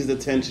can ease the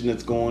tension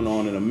that's going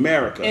on in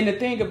America. And the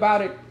thing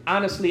about it,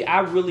 honestly, I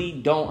really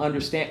don't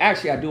understand.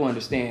 Actually, I do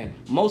understand.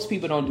 Most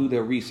people don't do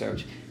their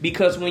research.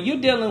 Because when you're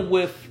dealing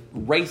with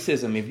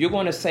racism, if you're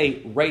going to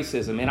say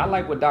racism, and I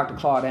like what Dr.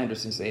 Claude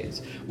Anderson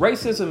says,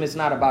 racism is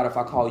not about if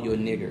I call you a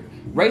nigger.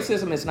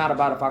 Racism is not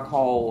about if I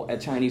call a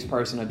Chinese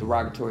person a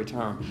derogatory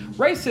term.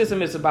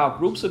 Racism is about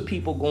groups of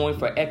people going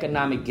for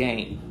economic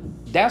gain.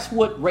 That's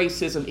what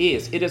racism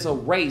is. It is a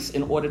race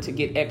in order to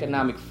get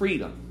economic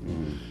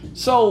freedom.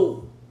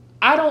 So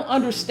I don't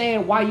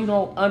understand why you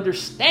don't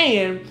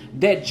understand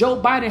that Joe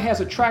Biden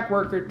has a track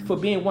record for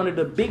being one of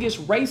the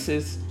biggest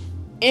racists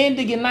in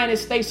the United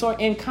States or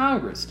in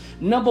Congress.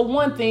 Number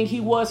one thing he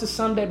was is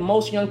something that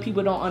most young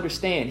people don't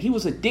understand. He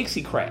was a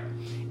Dixiecrat.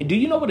 And do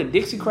you know what a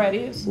Dixiecrat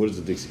is? What is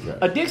a Dixiecrat?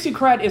 A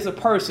Dixiecrat is a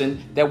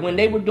person that when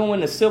they were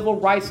doing the civil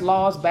rights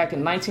laws back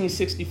in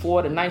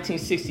 1964 to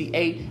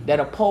 1968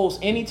 that opposed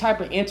any type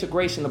of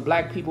integration of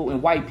black people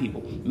and white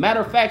people.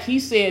 Matter of fact, he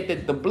said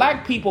that the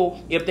black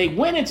people, if they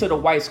went into the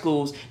white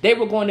schools, they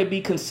were going to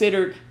be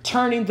considered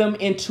turning them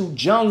into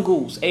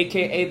jungles,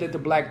 aka that the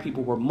black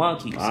people were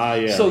monkeys.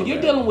 So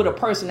you're dealing with a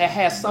person that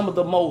has some of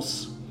the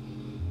most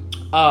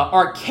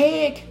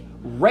archaic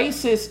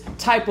racist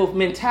type of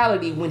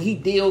mentality when he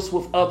deals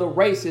with other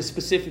races,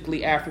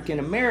 specifically African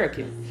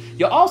American.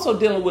 You're also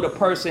dealing with a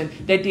person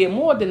that did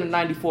more than the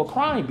 94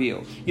 crime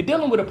bill. You're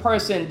dealing with a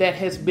person that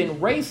has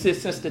been racist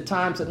since the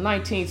times of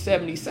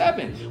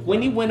 1977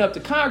 when he went up to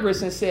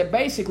Congress and said,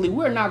 basically,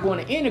 we're not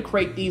going to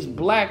integrate these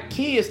black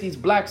kids, these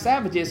black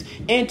savages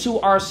into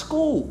our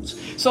schools.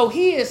 So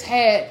he has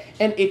had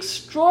an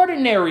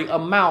extraordinary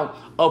amount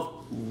of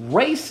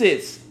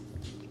racist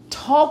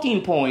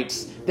talking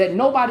points that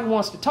nobody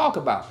wants to talk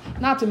about.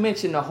 Not to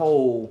mention the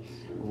whole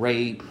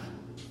rape,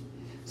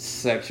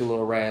 sexual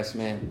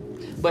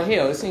harassment. But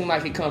hell, it seems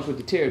like it comes with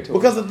the territory.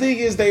 Because the thing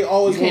is, they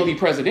always can't be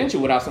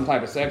presidential without some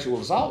type of sexual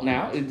assault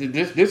now.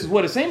 This is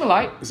what it's seeming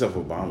like. Except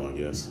for Obama, I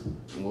guess.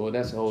 Well,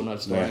 that's a whole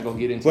nother story. I'm going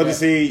to get into But that. you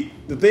see,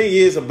 the thing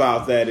is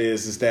about that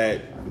is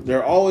that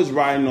they're always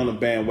riding on the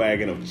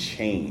bandwagon of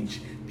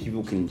change.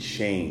 People can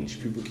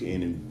change. People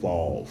can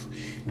evolve.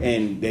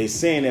 And they're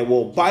saying that,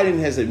 well, Biden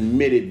has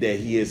admitted that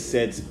he has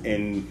said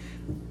and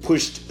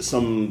pushed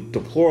some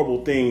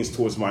deplorable things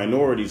towards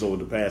minorities over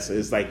the past.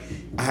 It's like,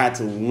 I had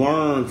to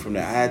learn from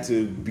that. I had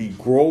to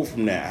grow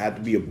from that. I had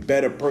to be a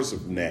better person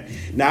from that.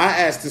 Now, I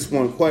asked this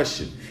one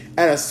question.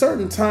 At a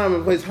certain time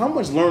and place, how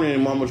much learning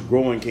and how much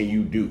growing can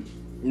you do?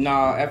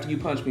 Nah, after you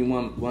punch me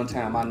one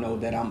time, I know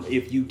that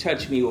if you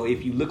touch me or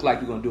if you look like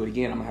you're going to do it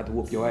again, I'm going to have to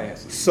whoop your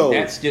ass. So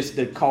that's just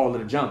the call of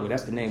the jungle.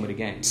 That's the name of the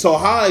game. So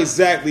how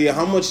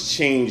much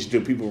change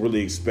do people really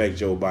expect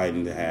Joe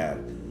Biden to have?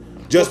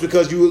 Just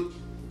because you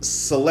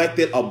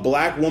selected a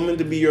black woman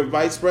to be your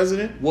vice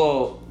president?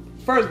 Well,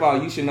 first of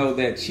all, you should know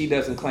that she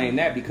doesn't claim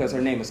that because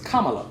her name is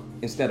Kamala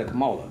instead of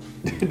Kamala.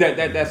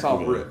 That's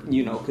all rip,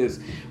 because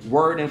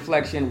word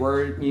inflection,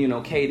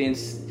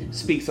 cadence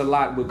speaks a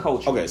lot with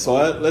culture. Okay, so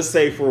let's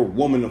say for a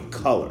woman of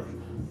color.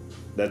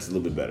 That's a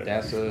little bit better.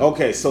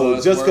 Okay,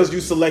 so just because you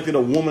selected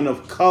a woman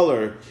of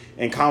color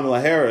and Kamala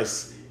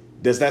Harris,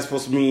 does that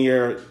supposed to mean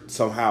you're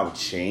somehow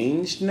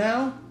changed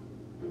now?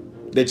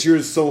 That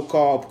you're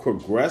so-called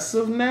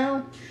progressive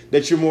now?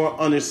 That you're more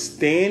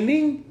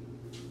understanding?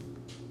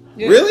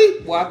 Yeah.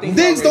 Really? Well, I think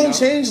things don't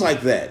change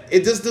like that.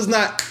 It just does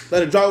not.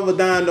 Let a drop of a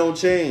dime don't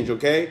change,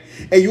 okay?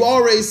 And you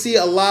already see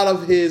a lot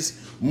of his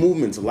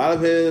movements, a lot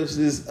of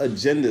his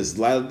agendas,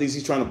 a lot of things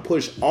he's trying to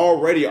push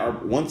already are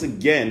once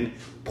again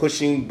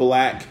pushing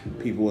black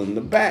people in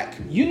the back.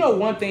 You know,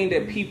 one thing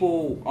that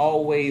people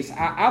always,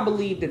 I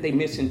believe that they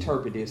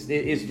misinterpret this.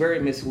 It's very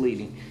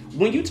misleading.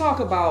 When you talk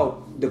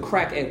about the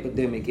crack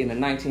epidemic in the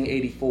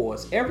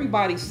 1984s,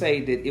 everybody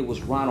say that it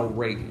was Ronald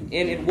Reagan.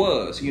 And it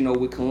was, you know,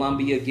 with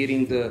Colombia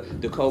getting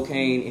the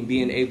cocaine and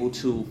being able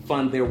to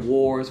fund their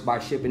wars by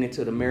shipping it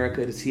to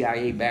America, the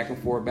CIA, back and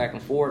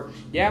forth.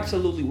 You're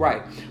absolutely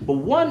right. But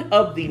one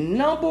of the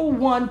number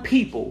one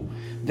people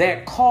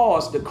that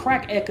caused the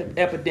crack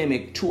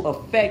epidemic to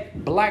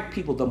affect black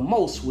people the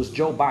most was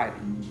Joe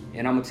Biden.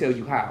 And I'm going to tell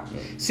you how.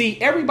 See,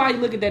 everybody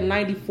look at that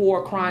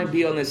 94 crime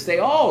bill and say,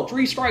 oh,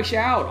 3 strikes you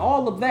out,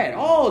 all of that.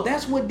 Oh,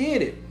 that's what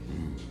did it.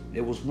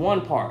 It was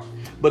one part.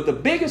 But the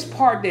biggest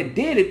part that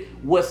did it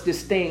was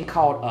this thing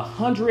called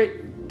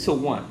 100 to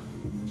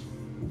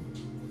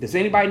 1. Does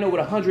anybody know what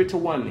 100 to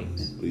 1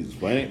 means? Please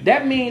explain it.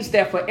 That means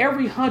that for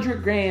every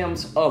 100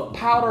 grams of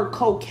powder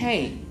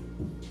cocaine,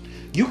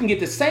 you can get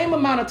the same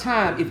amount of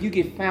time if you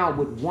get found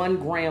with 1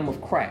 gram of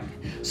crack.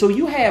 So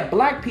you have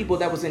black people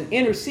that was in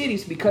inner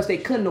cities because they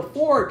couldn't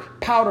afford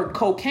powdered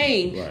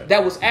cocaine, right,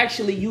 that was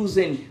actually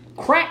using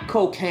crack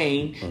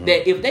cocaine,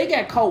 that if they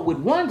got caught with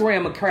 1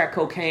 gram of crack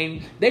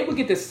cocaine, they would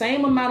get the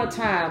same amount of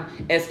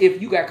time as if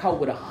you got caught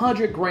with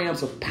 100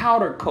 grams of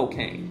powdered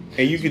cocaine.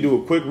 And you can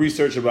do a quick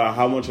research about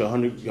how much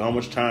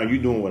time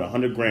you're doing with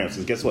 100 grams.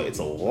 Because guess what? It's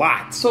a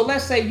lot. So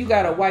let's say you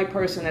got a white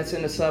person that's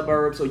in the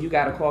suburbs, or you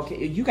got a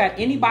Caucasian, you got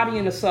anybody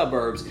in the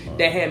suburbs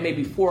that had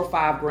maybe 4 or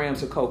 5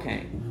 grams of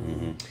cocaine.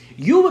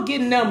 You were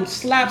getting them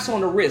slaps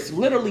on the wrist,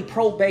 literally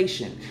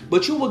probation.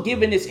 But you were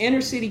giving this inner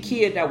city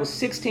kid that was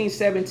 16,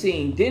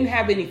 17, didn't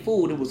have any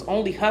food, and was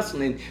only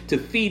hustling to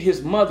feed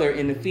his mother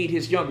and to feed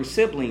his younger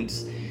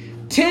siblings,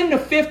 10 to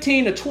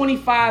 15 to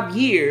 25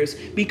 years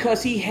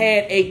because he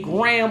had 1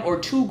 gram or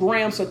 2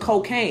 grams of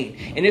cocaine.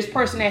 And this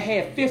person that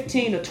had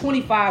 15 to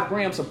 25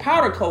 grams of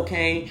powder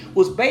cocaine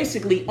was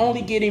basically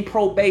only getting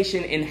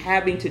probation and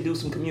having to do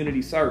some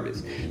community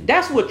service.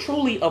 That's what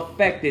truly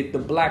affected the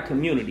black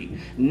community.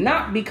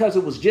 Not because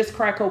it was just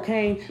crack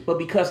cocaine, but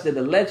because of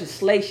the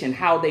legislation,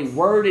 how they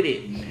worded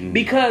it.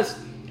 Because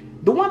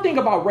the one thing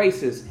about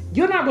racists,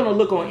 you're not going to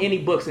look on any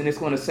books and it's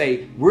going to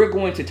say, we're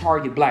going to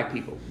target black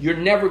people. You're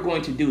never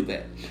going to do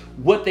that.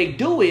 What they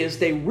do is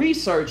they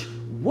research,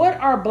 what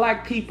are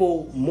black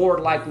people more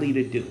likely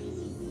to do?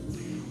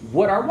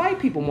 What are white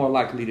people more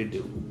likely to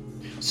do?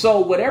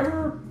 So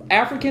whatever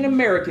African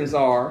Americans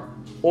are,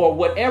 or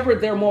whatever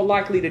they're more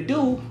likely to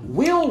do,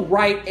 we'll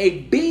write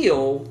a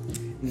bill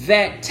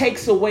that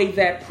takes away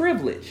that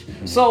privilege.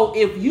 So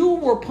if you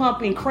were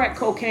pumping crack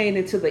cocaine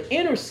into the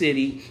inner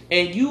city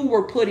and you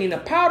were putting the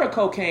powder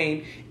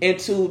cocaine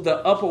into the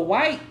upper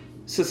white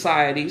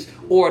societies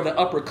or the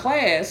upper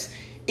class,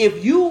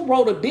 if you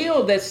wrote a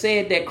bill that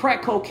said that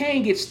crack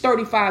cocaine gets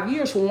 35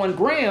 years for 1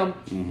 gram,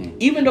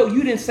 even though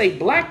you didn't say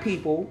black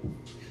people,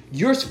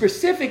 you're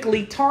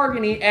specifically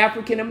targeting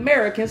African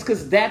Americans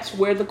because that's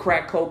where the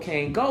crack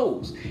cocaine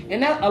goes.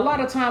 And that, a lot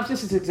of times,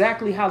 this is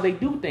exactly how they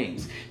do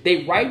things.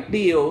 They write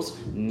bills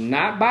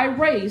not by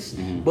race,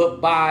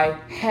 but by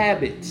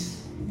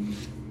habits.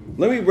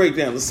 Let me break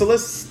down. So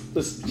let's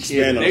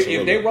expand on this.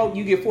 If they wrote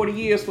you get 40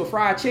 years for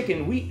fried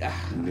chicken, we're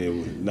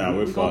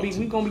fucked.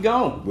 We gonna be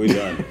gone. We're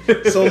done.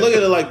 So look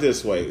at it like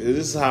this way.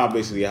 This is how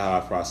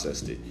I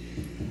processed it.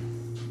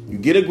 You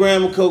get 1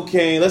 gram of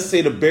cocaine. Let's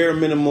say the bare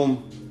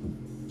minimum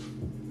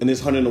in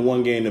this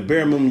 101 game, the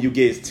bare minimum you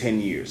get is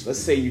 10 years. Let's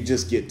say you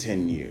just get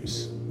 10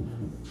 years.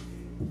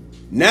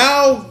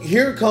 Now,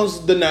 here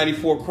comes the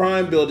 94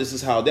 crime bill. This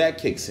is how that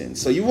kicks in.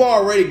 So you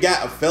already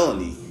got a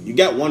felony. You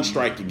got 1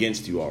 strike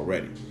against you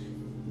already.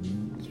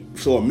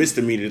 So a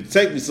misdemeanor,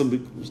 technically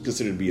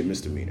considered to be a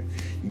misdemeanor.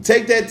 You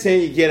take that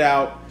 10, you get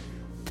out.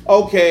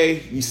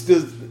 Okay, you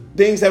still,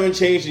 things haven't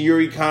changed in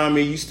your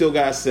economy. You still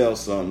got to sell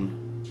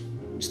something.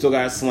 You still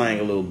got to slang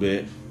a little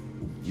bit.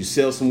 You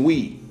sell some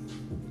weed.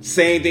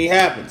 Same thing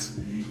happens.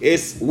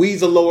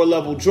 Weed's a lower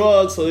level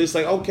drug, so it's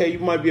like, okay, you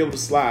might be able to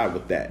slide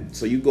with that.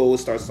 So you go and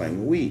start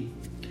slanging weed.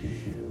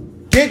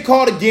 Get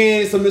caught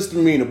again, it's a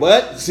misdemeanor.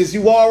 But since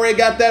you already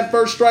got that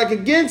first strike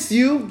against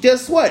you,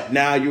 guess what?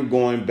 Now you're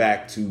going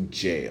back to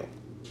jail.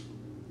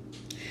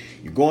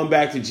 You're going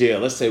back to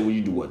jail. Let's say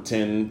you do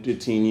 10,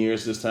 15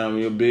 years this time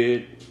in your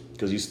bid.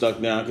 Because you stuck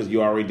down because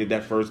you already did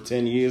that first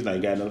 10 years. Now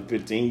you got another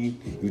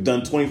 15. You've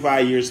done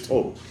 25 years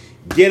total.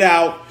 Get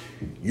out.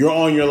 You're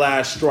on your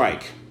last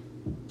strike.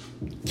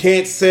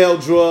 Can't sell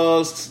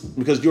drugs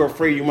because you're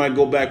afraid you might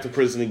go back to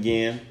prison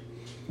again.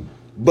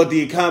 But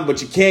you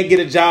can't get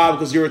a job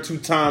because you're a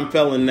 2-time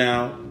felon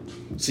now.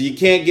 So you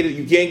can't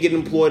get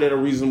employed at a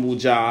reasonable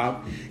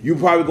job. You're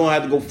probably gonna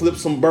have to go flip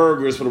some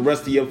burgers for the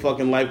rest of your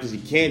fucking life because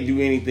you can't do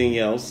anything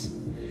else.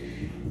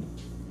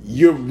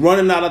 You're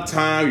running out of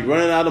time. You're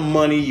running out of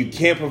money. You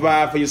can't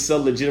provide for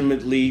yourself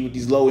legitimately with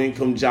these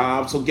low-income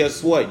jobs. So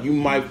guess what? You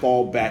might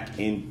fall back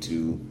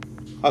into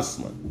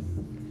hustling.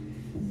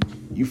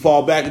 You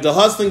fall back into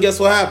hustling, guess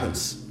what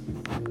happens?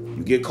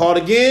 You get caught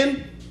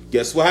again,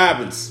 guess what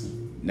happens?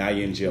 Now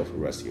you're in jail for the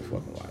rest of your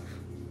fucking life.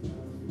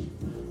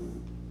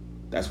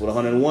 That's what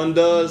 101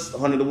 does.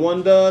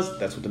 101 does.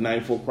 That's what the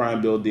 94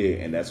 crime bill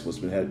did. And that's what's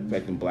been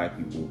affecting black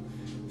people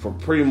for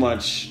pretty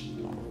much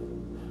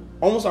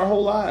almost our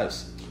whole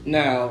lives.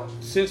 Now,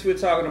 since we're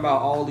talking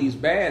about all these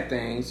bad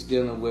things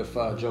dealing with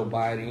Joe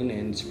Biden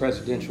and his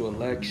presidential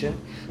election,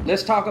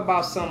 let's talk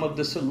about some of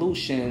the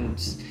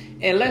solutions.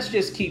 And let's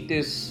just keep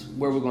this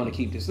where we're going to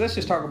keep this. Let's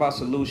just talk about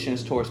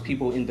solutions towards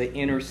people in the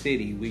inner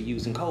city. We're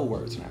using code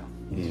words now.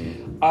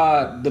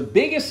 Mm-hmm. The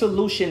biggest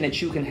solution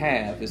that you can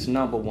have is,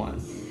 number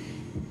one,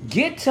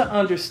 get to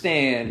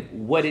understand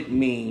what it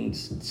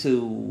means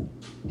to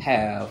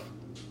have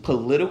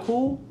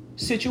political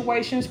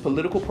situations,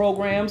 political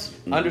programs,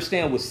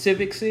 understand what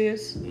civics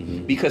is,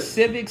 because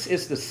civics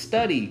is the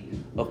study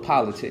of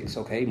politics,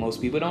 okay?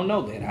 Most people don't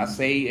know that. I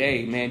say,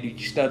 hey, man, did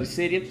you study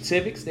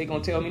civics? They're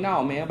going to tell me,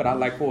 no, man, but I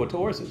like Ford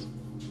Tauruses.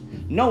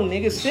 No,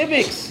 nigga,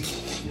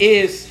 civics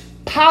is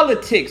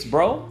politics,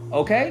 bro,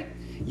 okay?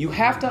 You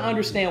have to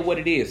understand what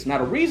it is. Now,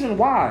 the reason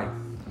why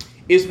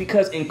is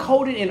because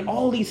encoded in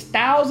all these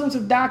thousands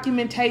of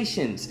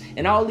documentations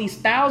and all these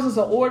thousands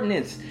of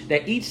ordinances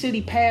that each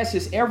city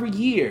passes every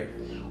year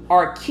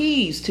are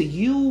keys to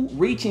you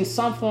reaching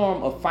some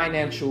form of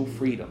financial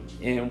freedom.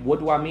 And what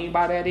do I mean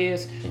by that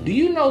is, do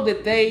you know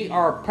that they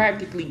are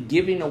practically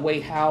giving away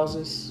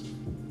houses?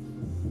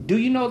 Do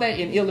you know that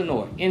in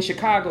Illinois, in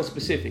Chicago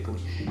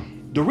specifically?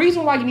 The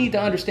reason why you need to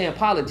understand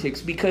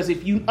politics, because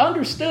if you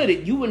understood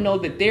it, you would know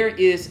that there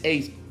is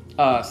a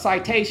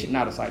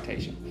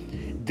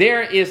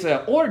there is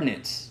an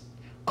ordinance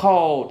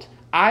called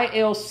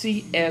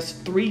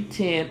ILCS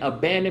 310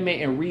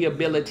 Abandonment and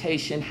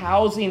Rehabilitation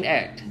Housing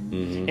Act.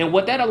 And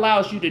what that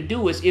allows you to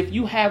do is, if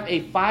you have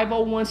a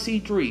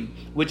 501c3,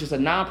 which is a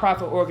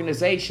nonprofit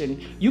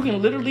organization, you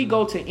can literally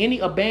go to any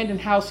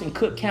abandoned house in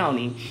Cook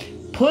County,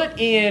 put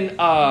in,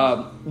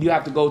 you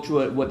have to go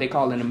through what they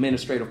call an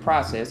administrative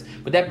process,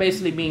 but that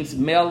basically means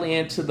mail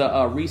in to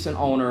the recent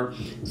owner,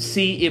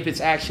 see if it's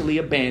actually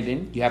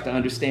abandoned. You have to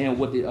understand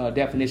what the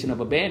definition of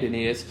abandoned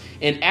is.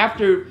 And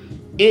after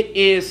it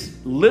is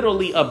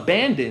literally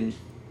abandoned,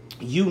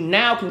 you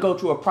now can go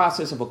through a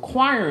process of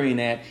acquiring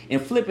that and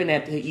flipping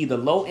that to either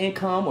low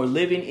income or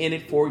living in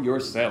it for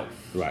yourself.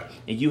 Right.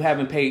 And you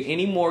haven't paid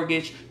any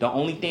mortgage. The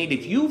only thing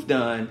that you've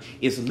done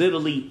is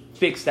literally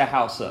fix the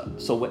house up.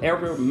 So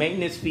whatever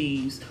maintenance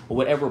fees or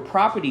whatever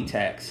property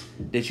tax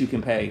that you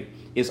can pay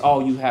is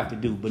all you have to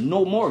do, but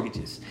no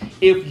mortgages.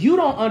 If you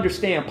don't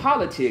understand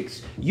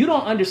politics, you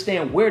don't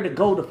understand where to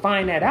go to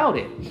find that out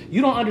at. You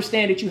don't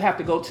understand that you have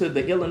to go to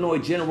the Illinois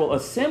General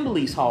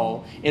Assembly's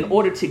hall in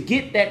order to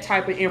get that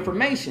type of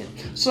information.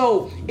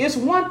 So it's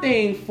one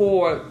thing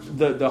for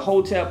the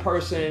hotel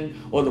person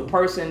or the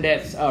person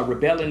that's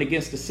rebelling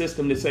against the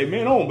system to say,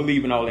 man, I don't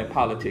believe in all that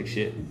politics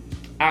shit.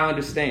 I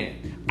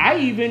understand. I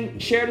even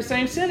share the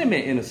same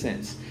sentiment in a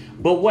sense.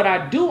 But what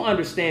I do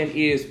understand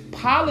is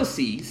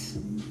policies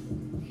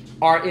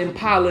are in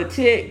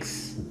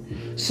politics.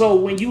 So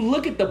when you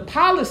look at the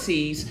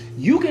policies,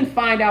 you can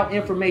find out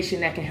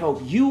information that can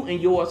help you and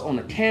yours on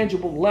a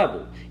tangible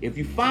level. If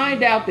you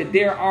find out that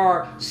there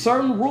are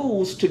certain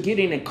rules to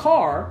getting a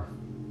car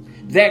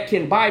that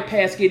can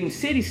bypass getting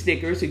city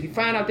stickers, if you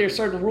find out there's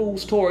certain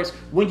rules towards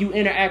when you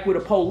interact with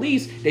the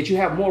police that you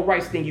have more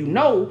rights than you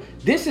know,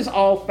 this is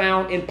all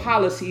found in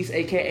policies,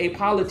 aka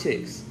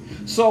politics.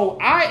 So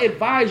I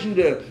advise you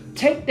to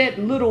take that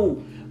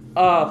little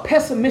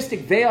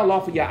pessimistic veil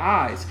off of your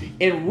eyes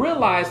and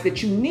realize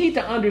that you need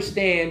to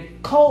understand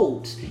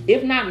codes,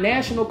 if not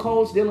national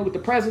codes dealing with the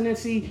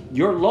presidency,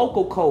 your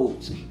local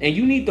codes. And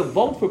you need to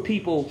vote for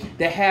people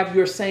that have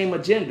your same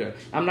agenda.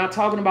 I'm not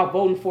talking about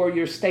voting for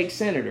your state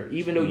senator,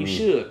 even though you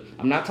should.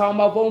 I'm not talking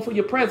about voting for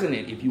your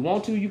president. If you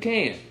want to, you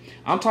can.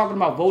 I'm talking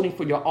about voting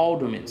for your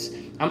aldermen.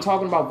 I'm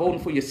talking about voting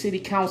for your city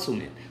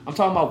councilmen. I'm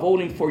talking about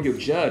voting for your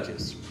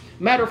judges.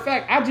 Matter of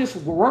fact, I just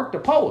worked the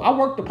polls. I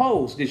worked the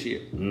polls this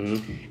year.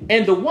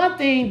 And the one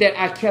thing that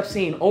I kept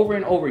seeing over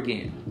and over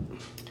again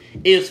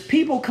is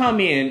people come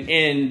in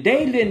and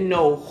they didn't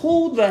know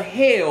who the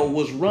hell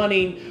was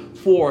running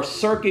for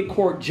circuit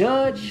court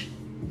judge,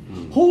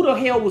 who the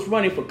hell was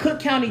running for Cook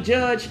County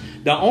judge.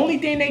 The only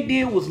thing they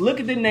did was look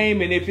at the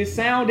name, and if it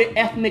sounded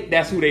ethnic,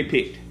 that's who they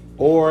picked.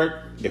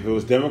 Or if it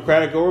was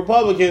Democratic or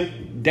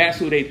Republican, that's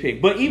who they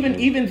picked. But even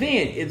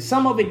then,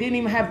 some of it didn't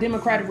even have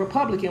Democratic,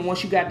 Republican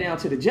once you got down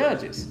to the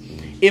judges.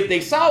 If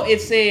they saw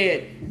it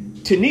said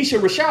Tanisha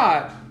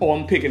Rashad, oh,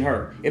 I'm picking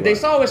her. If they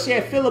saw it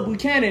said Philip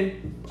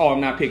Buchanan, oh,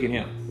 I'm not picking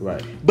him.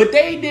 Right. But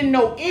they didn't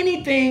know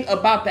anything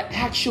about the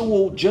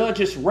actual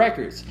judges'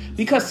 records.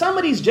 Because some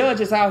of these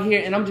judges out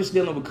here, and I'm just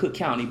dealing with Cook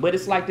County, but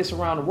it's like this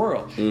around the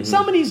world.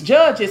 Some of these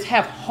judges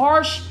have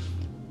harsh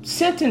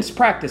sentence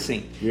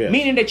practicing,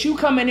 meaning that you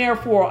come in there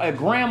for a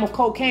gram of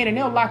cocaine and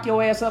they'll lock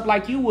your ass up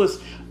like you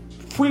was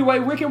Freeway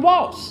Ricky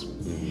Ross.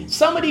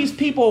 Some of these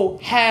people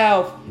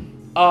have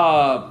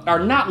are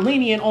not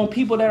lenient on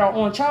people that are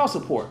on child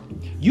support.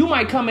 You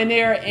might come in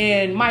there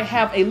and might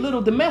have a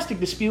little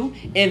domestic dispute,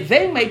 and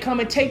they may come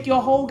and take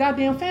your whole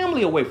goddamn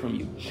family away from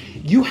you.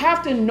 You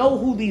have to know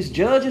who these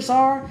judges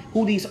are,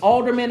 who these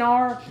aldermen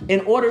are,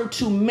 in order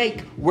to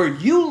make where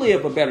you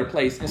live a better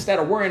place instead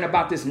of worrying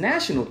about this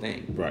national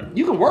thing. Right.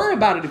 You can worry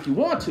about it if you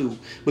want to,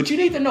 but you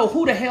need to know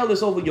who the hell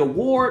is over your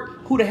ward,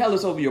 who the hell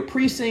is over your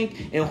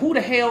precinct, and who the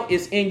hell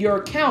is in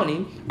your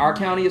county. Our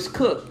county is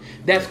Cook.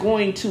 That's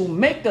going to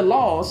make the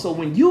laws so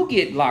when you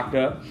get locked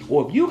up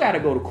or if you got to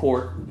go to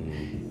court,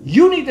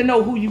 you need to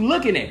know who you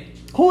looking at.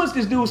 Who is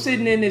this dude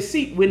sitting in this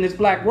seat with this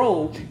black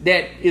robe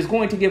that is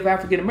going to give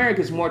African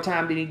Americans more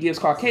time than he gives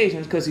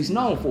Caucasians because he's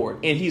known for it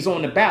and he's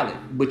on the ballot,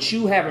 but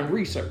you haven't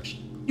researched.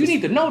 You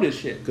need to know this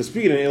shit. Because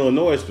speaking of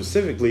Illinois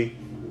specifically,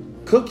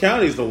 Cook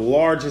County is the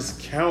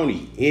largest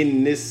county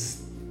in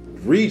this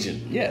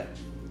region. Yeah.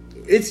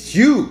 It's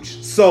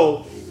huge.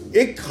 So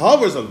it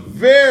covers a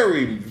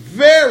very,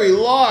 very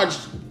large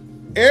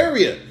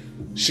area.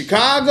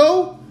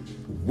 Chicago,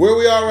 where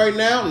we are right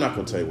now, I'm not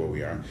going to tell you where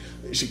we are.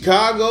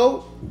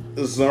 Chicago,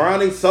 the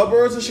surrounding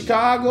suburbs of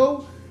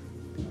Chicago,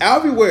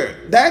 everywhere.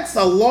 That's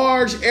a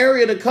large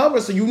area to cover.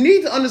 So you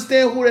need to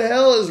understand who the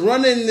hell is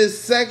running this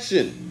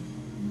section.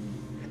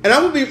 And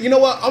I'm going to be, you know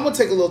what? I'm going to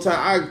take a little time.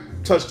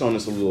 I touched on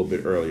this a little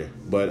bit earlier,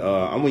 but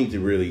I'm going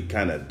to really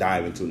kind of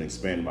dive into and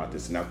expand about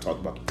this. And I've talked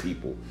about the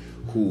people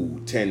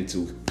who tend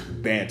to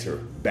banter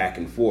back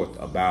and forth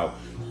about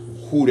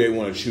who they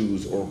want to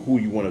choose or who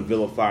you want to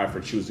vilify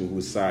for choosing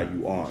whose side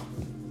you on.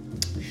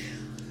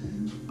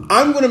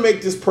 I'm going to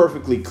make this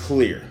perfectly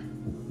clear.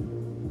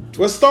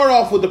 Let's start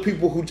off with the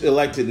people who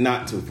elected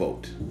not to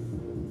vote.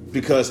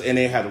 And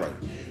they had the right.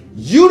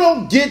 You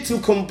don't get to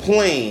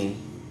complain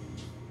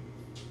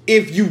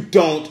if you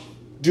don't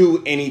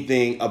do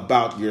anything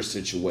about your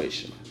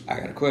situation. I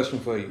got a question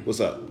for you.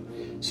 What's up?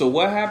 So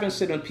what happens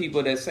to them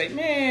people that say,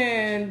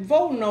 man,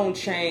 voting don't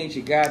change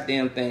a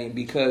goddamn thing?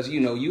 Because,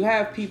 you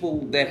have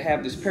people that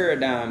have this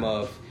paradigm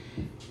of,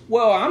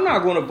 well, I'm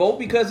not going to vote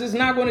because it's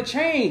not going to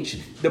change.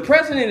 The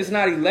president is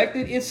not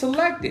elected, it's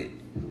selected.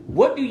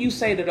 What do you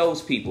say to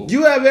those people?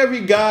 You have every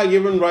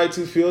God-given right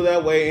to feel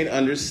that way and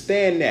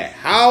understand that.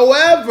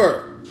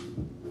 However,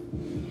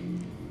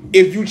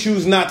 if you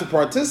choose not to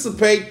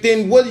participate,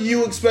 then what are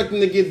you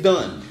expecting to get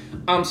done?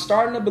 I'm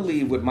starting to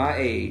believe with my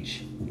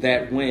age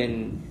that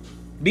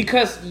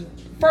because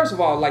first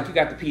of all, like you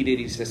got the P.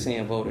 Diddy's that's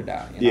saying vote or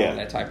die and all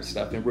that type of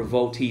stuff and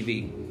Revolt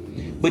TV.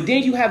 But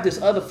then you have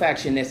this other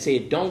faction that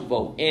said don't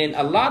vote. And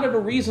a lot of the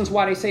reasons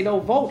why they say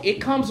don't vote,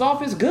 it comes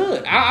off as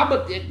good.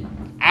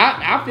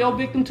 I fell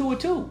victim to it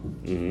too.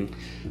 Mm-hmm.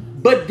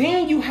 But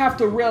then you have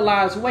to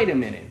realize, wait a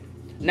minute.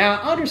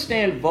 Now, I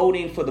understand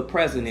voting for the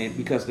president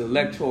because the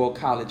Electoral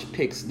College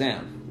picks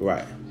them.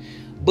 Right.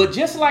 But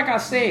just like I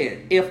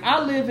said, if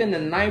I live in the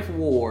 9th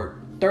Ward,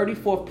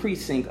 34th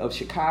Precinct of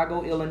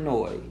Chicago,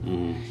 Illinois,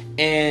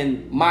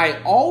 and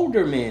my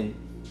alderman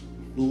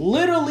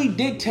literally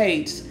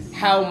dictates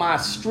how my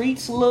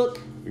streets look,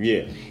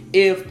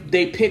 if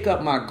they pick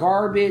up my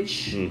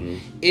garbage,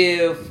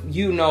 if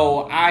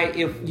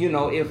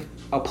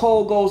a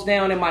pole goes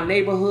down in my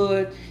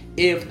neighborhood,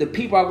 if the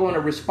people are going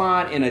to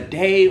respond in a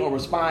day or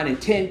respond in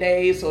 10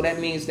 days, so that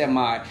means that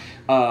my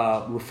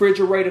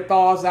refrigerator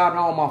thaws out and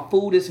all my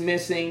food is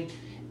missing,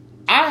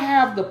 I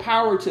have the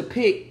power to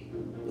pick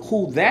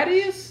who that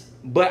is,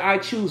 but I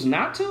choose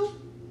not to?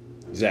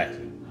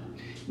 Exactly.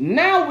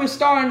 Now we're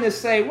starting to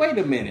say, wait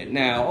a minute.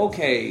 Now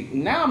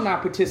I'm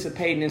not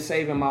participating in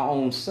saving my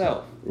own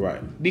self.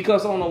 Right.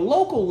 Because on a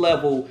local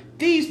level,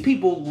 these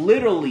people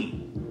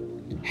literally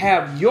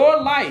have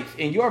your life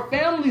and your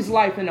family's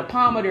life in the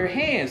palm of their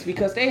hands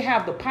because they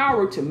have the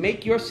power to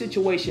make your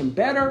situation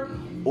better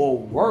or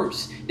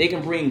worse. They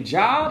can bring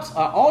jobs.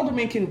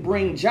 Alderman can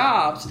bring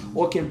jobs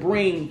or can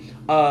bring,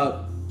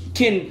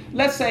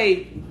 let's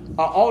say an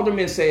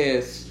alderman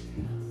says,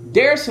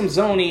 there's some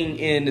zoning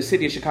in the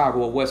city of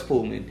Chicago or West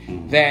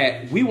Pullman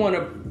that we want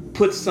to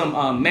put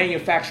some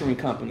manufacturing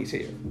companies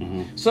here.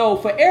 So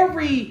for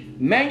every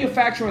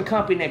manufacturing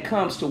company that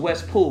comes to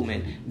West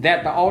Pullman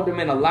that the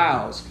alderman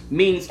allows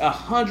means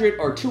 100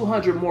 or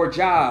 200 more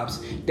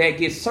jobs that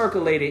get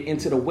circulated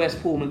into the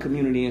West Pullman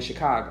community in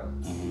Chicago.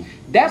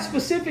 That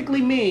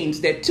specifically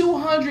means that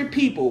 200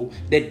 people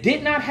that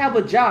did not have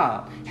a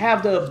job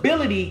have the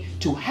ability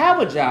to have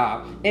a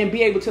job and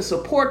be able to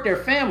support their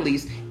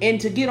families and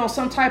to get on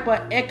some type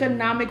of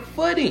economic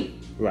footing.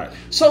 Right.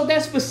 So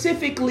that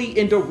specifically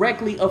and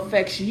directly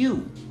affects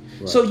you.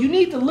 Right. So you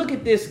need to look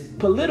at this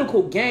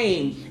political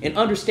game and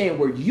understand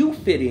where you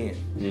fit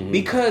in.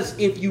 Because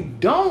if you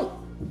don't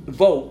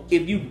vote,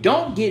 if you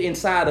don't get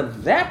inside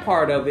of that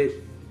part of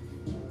it,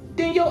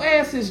 then your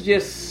ass is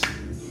just,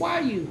 why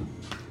are you...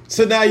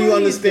 So now you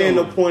understand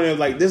the point of,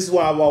 like, this is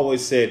why I've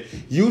always said,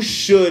 you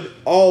should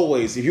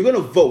always, if you're going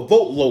to vote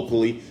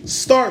locally,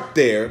 start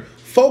there,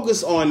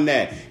 focus on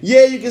that.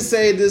 Yeah, you can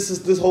say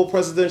this whole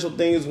presidential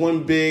thing is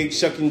one big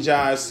shuck and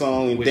jive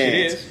song and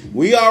dance.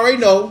 We already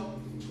know.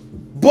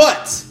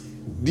 But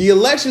the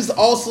elections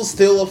also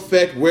still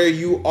affect where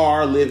you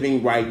are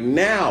living right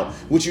now,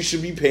 which you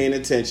should be paying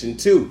attention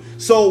to.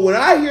 So when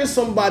I hear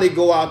somebody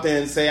go out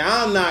there and say,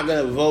 I'm not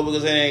going to vote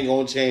because it ain't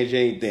going to change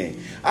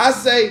anything, I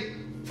say,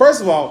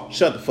 First of all,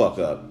 shut the fuck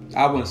up.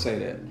 I wouldn't say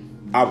that.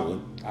 I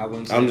would. I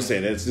wouldn't say I'm just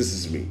saying this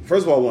is me.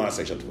 First of all, when I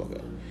say shut the fuck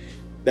up,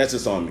 that's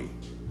just on me.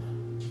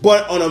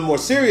 But on a more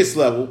serious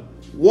level,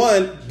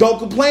 one, don't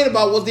complain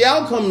about what the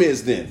outcome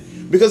is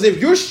then. Because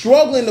if you're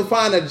struggling to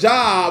find a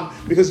job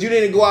because you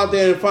didn't go out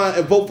there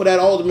and vote for that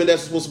alderman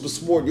that's supposed to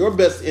support your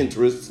best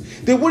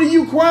interests, then what are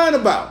you crying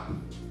about?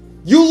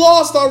 You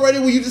lost already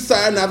when you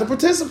decided not to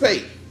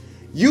participate.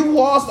 You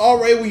lost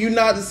already when you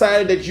not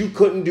decided that you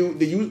couldn't do,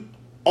 that you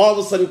all of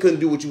a sudden couldn't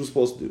do what you were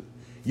supposed to do.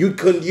 You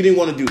didn't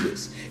want to do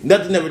this.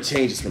 Nothing ever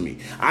changes for me.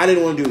 I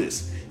didn't want to do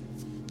this.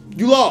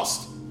 You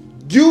lost.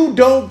 You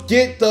don't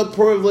get the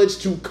privilege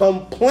to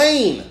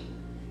complain.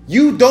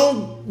 You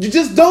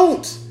just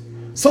don't.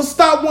 So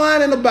stop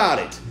whining about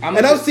it.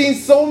 I've seen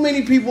so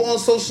many people on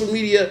social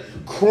media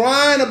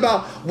crying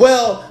about,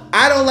 well,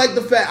 I don't like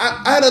the fact.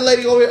 I had a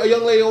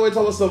young lady over here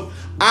talking about something.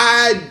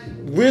 I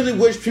really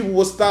wish people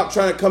would stop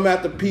trying to come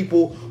after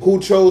people who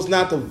chose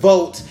not to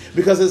vote,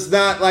 because it's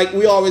not like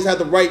we always have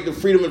the right, the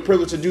freedom and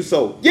privilege to do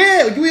so.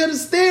 Yeah, we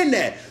understand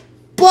that.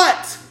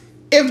 But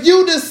if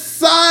you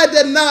decide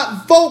to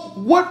not vote,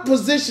 what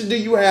position do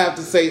you have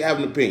to say have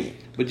an opinion?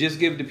 But just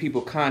give the people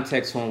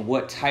context on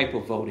what type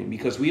of voting,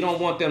 because we don't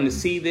want them to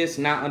see this,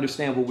 not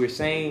understand what we're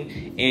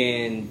saying,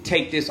 and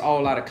take this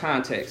all out of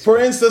context. For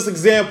instance,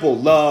 example,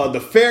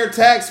 the fair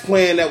tax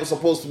plan that was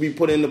supposed to be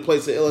put into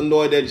place in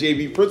Illinois that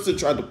J.B. Pritzker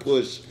tried to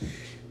push,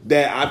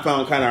 that I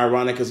found kind of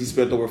ironic because he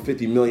spent over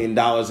 $50 million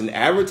in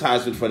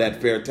advertisement for that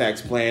fair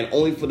tax plan,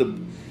 only for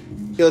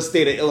the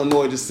state of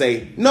Illinois to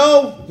say,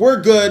 no,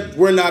 we're good,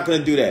 we're not going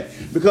to do that.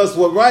 Because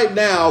right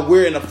now,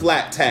 we're in a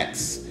flat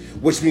tax,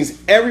 which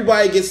means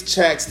everybody gets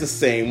taxed the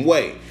same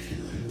way.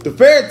 The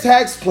fair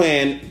tax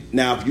plan,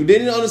 now, if you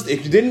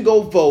didn't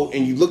go vote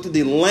and you looked at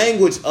the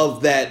language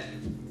of that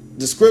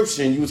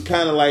description, you was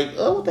kind of like,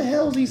 oh, what the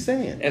hell is he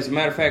saying? As a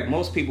matter of fact,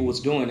 most people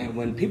was doing that.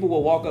 When people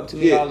will walk up to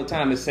me all the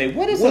time and say,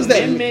 what is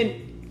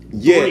Amendment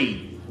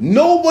 3?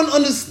 No one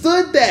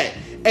understood that.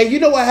 And you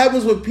know what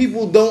happens when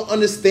people don't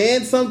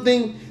understand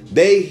something?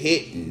 They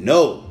hit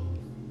no,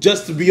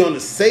 just to be on the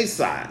safe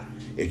side.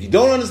 If you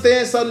don't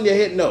understand something, you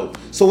hit no.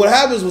 So what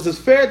happens was this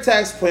fair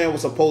tax plan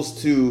was supposed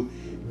to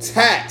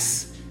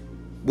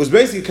was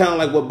basically kind of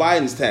like what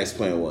Biden's tax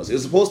plan was. It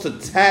was supposed to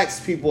tax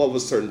people of a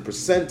certain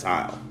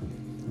percentile,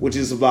 which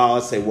is about,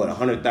 let's say,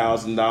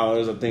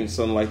 $100,000, I think,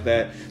 something like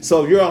that.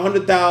 So if you're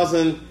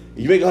 $100,000,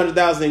 you make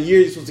 $100,000 a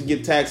year, you're supposed to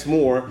get taxed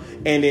more.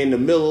 And then the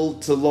middle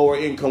to lower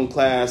income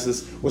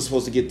classes were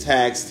supposed to get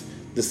taxed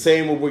the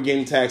same what we're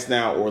getting taxed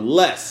now or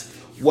less.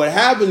 What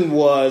happened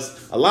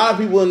was, a lot of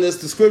people in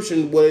this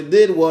description, what it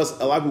did was,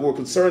 a lot of people were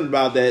concerned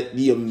about that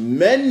the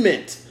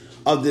amendment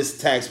of this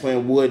tax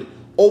plan would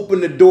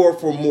open the door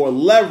for more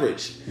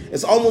leverage.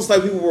 It's almost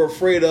like people were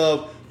afraid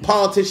of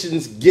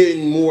politicians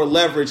getting more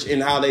leverage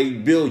in how they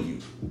bill you.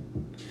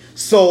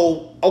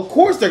 So, of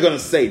course they're going to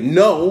say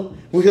no,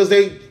 because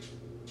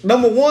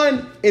number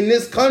one, in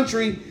this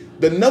country,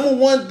 the number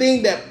one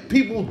thing that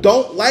people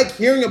don't like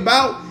hearing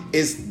about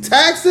is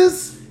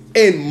taxes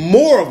and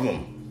more of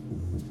them.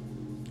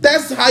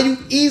 That's how you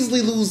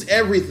easily lose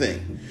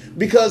everything.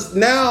 Because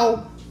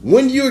now,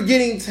 when you're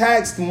getting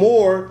taxed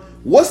more,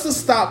 what's to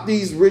stop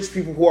these rich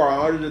people who are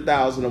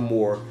 100,000 or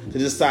more to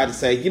decide to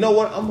say, you know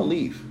what, I'm going to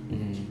leave.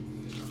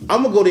 Mm-hmm.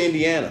 I'm going to go to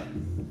Indiana,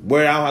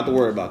 where I don't have to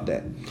worry about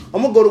that.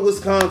 I'm going to go to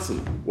Wisconsin,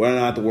 where I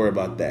don't have to worry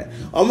about that.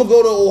 I'm going to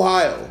go to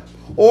Ohio,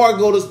 or I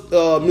go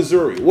to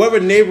Missouri, whatever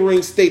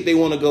neighboring state they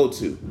want to go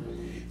to.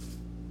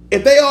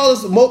 If they all,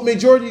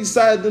 majority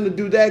decided them to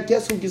do that,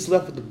 guess who gets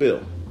left with the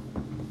bill?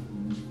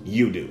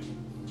 You do.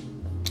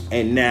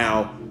 And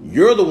now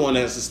you're the one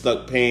that's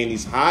stuck paying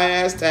these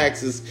high-ass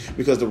taxes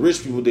because the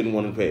rich people didn't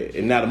want to pay it.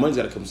 And now the money's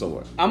got to come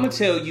somewhere. I'm going to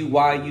tell you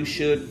why you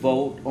should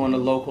vote on a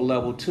local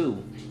level,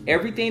 too.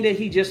 Everything that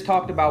he just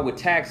talked about with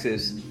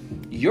taxes,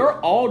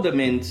 your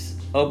aldermen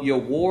of your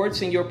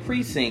wards and your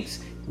precincts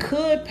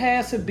could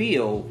pass a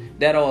bill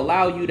that'll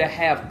allow you to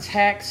have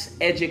tax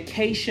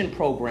education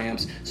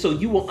programs so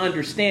you will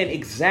understand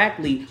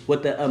exactly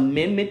what the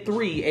Amendment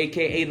 3,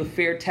 aka the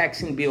Fair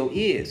Taxing Bill,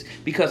 is.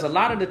 Because a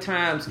lot of the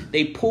times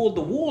they pull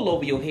the wool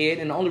over your head,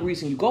 and the only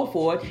reason you go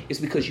for it is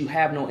because you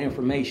have no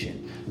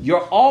information.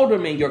 Your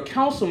alderman, your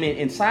councilman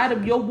inside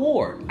of your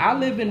ward, I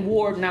live in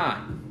Ward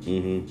 9.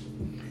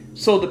 Mm-hmm.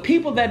 So the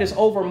people that is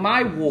over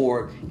my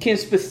ward can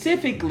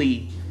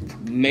specifically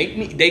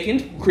they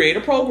can create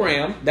a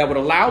program that would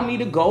allow me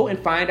to go and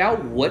find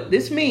out what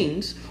this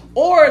means,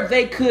 or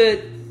they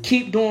could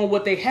keep doing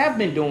what they have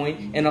been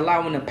doing and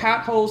allowing the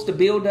potholes to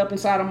build up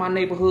inside of my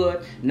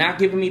neighborhood, not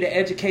giving me the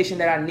education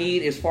that I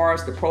need as far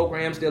as the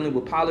programs dealing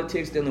with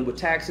politics, dealing with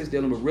taxes,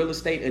 dealing with real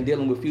estate, and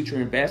dealing with future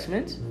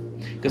investments.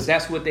 Because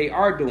that's what they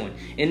are doing.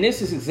 And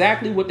this is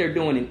exactly what they're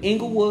doing in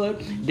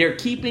Inglewood. They're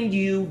keeping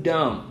you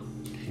dumb.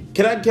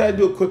 Can I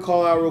do a quick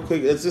call out real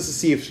quick? It's just to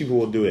see if people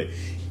will do it.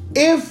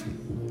 If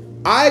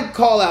I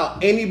call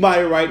out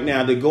anybody right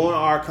now to go on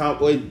our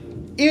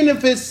even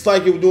if it's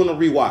like you're doing a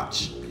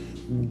rewatch,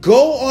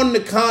 go on the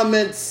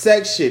comment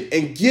section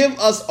and give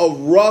us a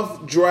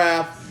rough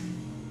draft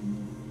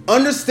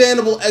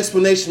understanding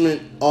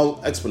explanation of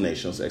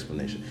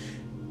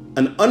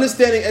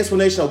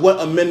what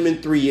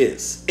Amendment 3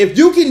 is. If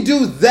you can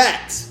do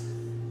that,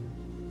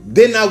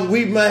 then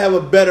we might have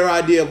a better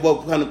idea of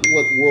what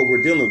world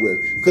we're dealing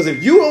with. Because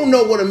if you don't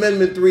know what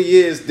Amendment 3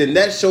 is, then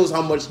that shows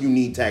how much you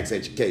need tax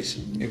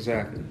education.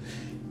 Exactly.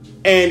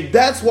 And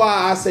that's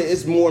why I say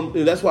it's more.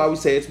 That's why we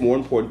say it's more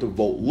important to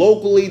vote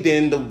locally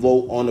than to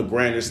vote on a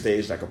grander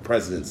stage like a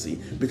presidency,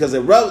 because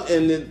in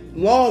the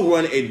long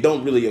run, it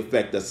don't really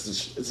affect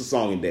us. It's a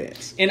song and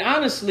dance. And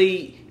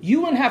honestly,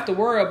 you wouldn't have to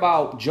worry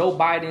about Joe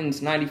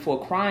Biden's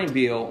 94 crime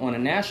bill on a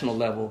national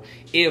level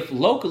if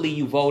locally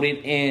you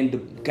voted and the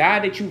guy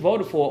that you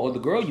voted for or the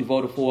girl you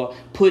voted for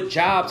put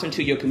jobs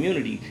into your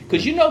community.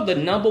 Because you know the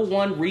number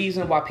one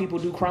reason why people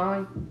do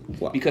crime?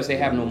 What? Because they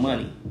have no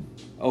money.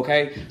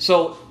 Okay,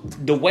 so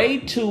the way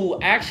to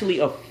actually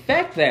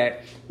affect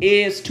that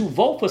is to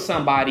vote for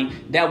somebody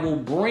that will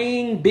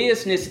bring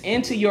business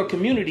into your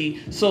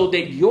community so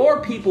that your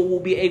people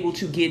will be able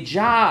to get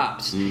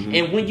jobs. Mm-hmm.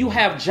 And when you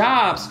have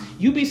jobs,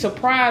 you'd be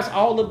surprised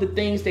all of the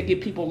things that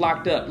get people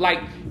locked up.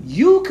 Like,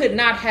 you could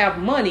not have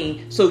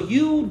money, so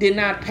you did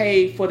not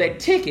pay for that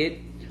ticket,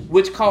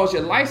 which caused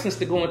your license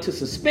to go into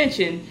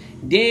suspension.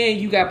 Then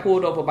you got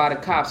pulled over by the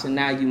cops and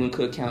now you in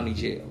Cook County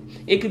Jail.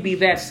 It could be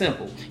that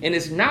simple. And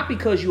it's not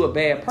because you're a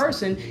bad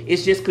person.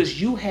 It's just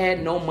because you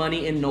had no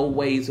money and no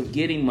ways of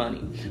getting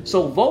money.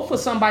 So vote for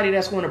somebody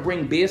that's going to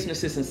bring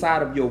businesses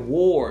inside of your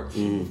ward,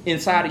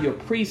 inside of your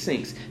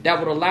precincts, that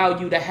would allow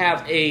you to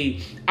have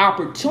a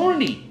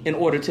opportunity in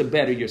order to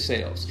better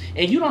yourselves.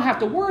 And you don't have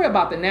to worry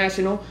about the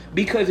national,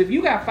 because if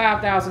you got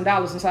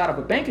 $5,000 inside of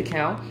a bank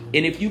account,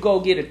 and if you go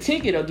get a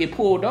ticket or get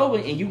pulled over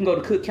and you can go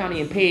to Cook County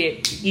and pay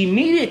it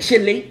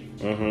immediately,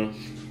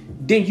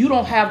 then you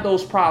don't have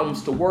those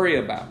problems to worry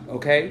about,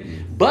 okay?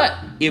 But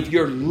if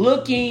you're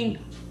looking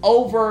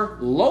over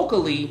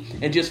locally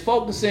and just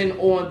focusing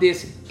on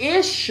this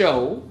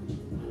issue,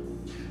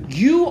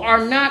 you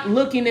are not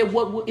looking at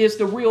what is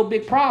the real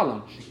big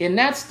problem. And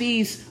that's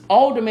these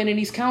aldermen and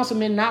these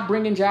councilmen not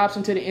bringing jobs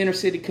into the inner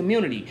city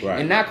community, right,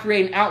 and not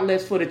creating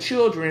outlets for the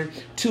children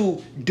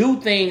to do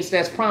things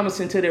that's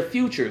promising to their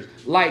futures,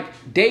 like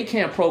day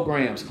camp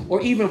programs or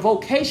even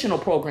vocational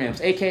programs,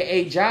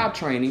 aka job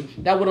training,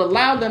 that would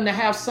allow them to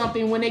have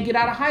something when they get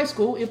out of high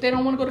school if they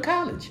don't want to go to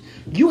college.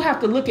 You have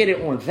to look at it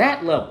on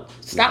that level.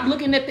 Stop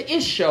looking at the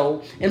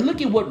issue and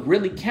look at what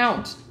really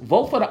counts.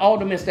 Vote for the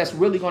aldermen that's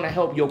really going to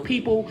help your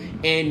people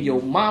and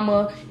your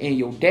mama and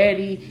your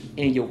daddy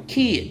and your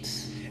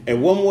kids.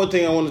 And one more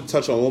thing I want to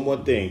touch on, one more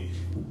thing.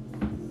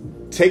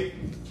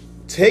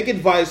 Take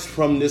advice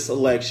from this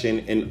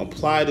election and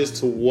apply this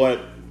to what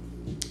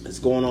is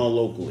going on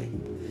locally.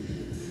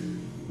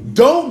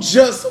 Don't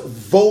just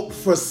vote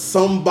for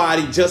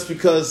somebody just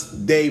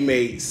because they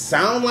may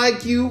sound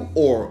like you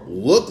or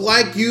look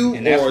like you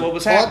or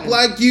talk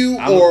like you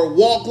or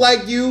walk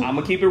like you. I'm going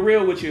to keep it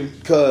real with you.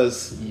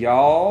 Because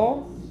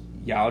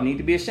Y'all need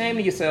to be ashamed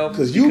of yourself.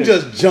 Because you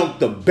just jumped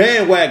the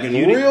bandwagon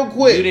real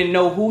quick. You didn't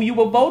know who you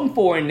were voting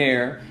for in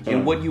there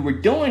and what you were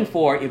doing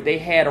for. If they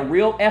had a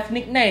real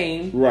ethnic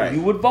name, right,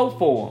 you would vote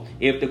for them.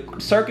 If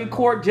the circuit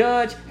court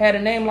judge had a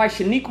name like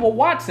Shaniqua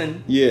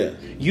Watson, you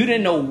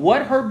didn't know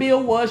what her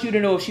bill was. You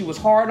didn't know if she was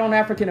hard on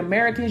African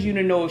Americans. You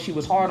didn't know if she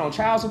was hard on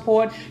child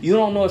support. You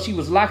don't know if she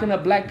was locking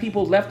up black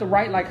people left or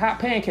right like hot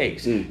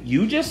pancakes.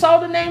 You just saw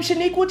the name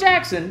Shaniqua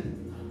Jackson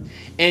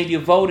and you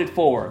voted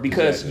for her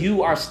because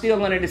you are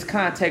still under this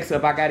context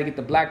of I got to get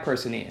the black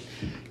person in.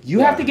 You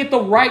have to get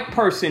the right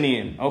person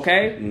in,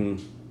 okay?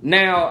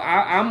 Now,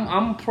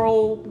 I'm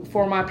pro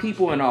for my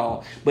people and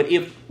all, but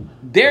if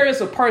there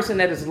is a person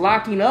that is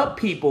locking up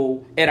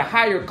people at a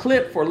higher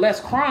clip for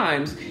less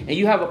crimes, and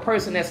you have a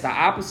person that's the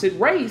opposite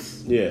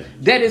race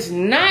that is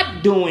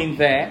not doing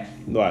that,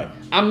 right,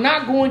 I'm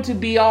not going to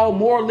be all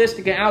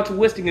moralistic and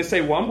altruistic and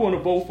say, well, I'm going to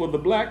vote for the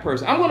black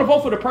person. I'm going to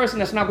vote for the person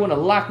that's not going to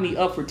lock me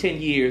up for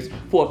 10 years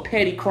for a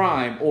petty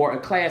crime or a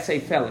Class A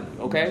felony,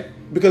 okay?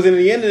 Because in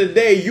the end of the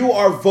day, you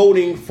are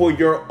voting for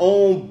your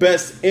own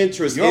best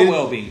interest. Your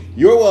well-being.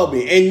 Your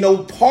well-being. And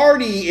no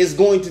party is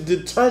going to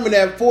determine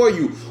that for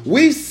you.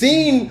 We've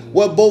seen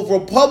what both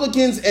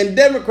Republicans and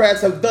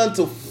Democrats have done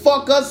to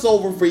fuck us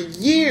over for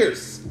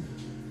years.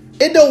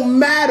 It don't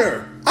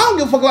matter. I don't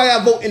give a fuck if I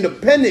gotta vote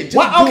independent.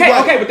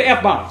 Okay, with the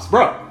F-bombs,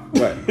 bro.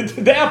 Right.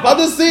 The F-bombs. I'm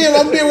just saying,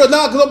 I'm being real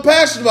now because I'm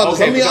passionate about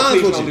this. I'm being honest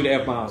with you. Don't do the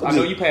F-bombs. I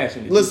know you're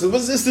passionate. Listen,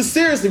 it's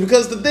seriously,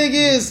 because the thing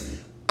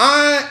is,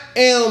 I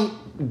am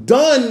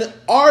done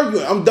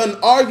arguing. I'm done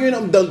arguing.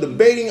 I'm done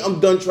debating. I'm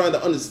done trying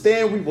to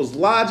understand people's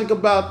logic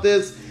about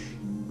this.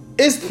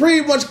 It's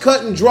pretty much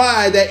cut and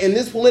dry that in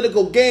this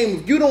political game,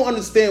 if you don't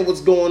understand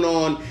what's going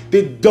on,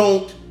 then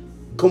don't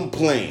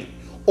complain.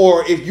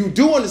 Or if you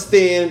do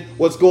understand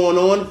what's going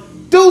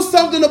on, do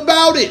something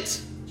about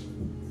it.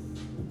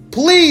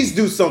 Please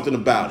do something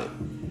about it.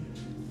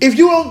 If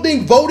you don't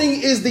think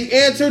voting is the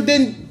answer,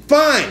 then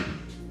fine.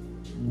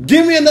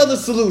 Give me another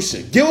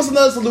solution. Give us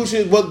another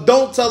solution, but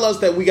don't tell us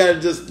that we got to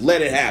just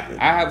let it happen.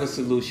 I have a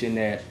solution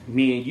that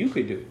me and you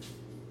could do.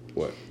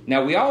 What?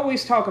 Now, we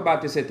always talk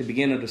about this at the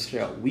beginning of the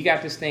show. We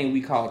got this thing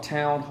we call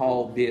town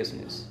hall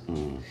business.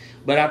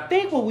 But I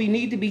think what we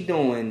need to be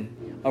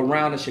doing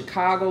around the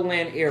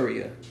Chicagoland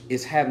area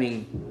is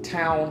having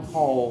town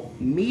hall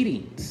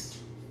meetings,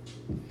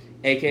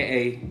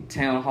 aka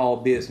town hall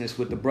business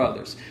with the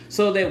brothers,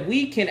 so that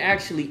we can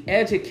actually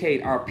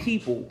educate our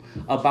people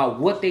about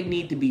what they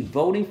need to be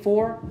voting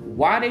for,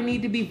 why they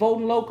need to be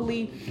voting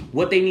locally,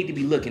 what they need to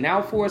be looking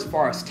out for as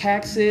far as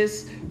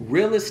taxes,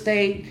 real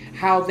estate,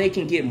 how they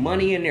can get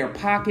money in their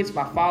pockets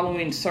by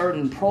following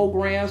certain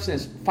programs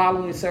and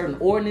following certain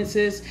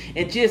ordinances,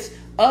 and just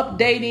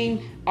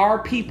updating our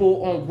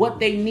people on what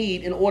they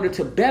need in order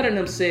to better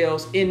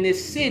themselves in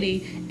this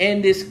city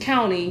and this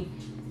county.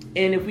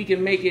 And if we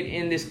can make it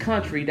in this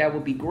country, that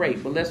would be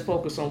great. But let's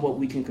focus on what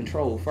we can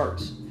control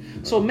first.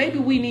 So maybe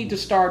we need to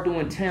start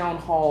doing town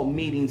hall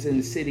meetings in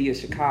the city of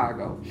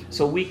Chicago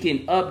so we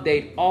can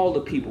update all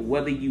the people,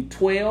 whether you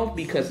 12,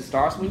 because it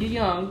starts when you're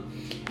young,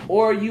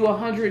 or you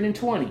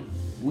 120.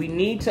 We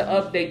need to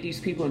update these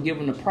people and give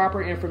them the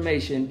proper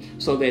information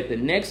so that the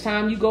next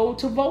time you go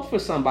to vote for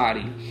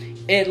somebody,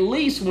 at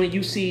least when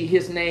you see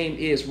his name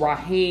is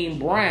Raheem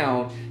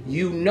Brown,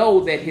 you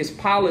know that his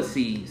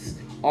policies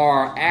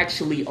are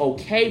actually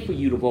okay for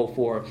you to vote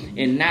for,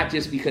 and not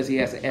just because he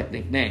has an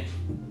ethnic name.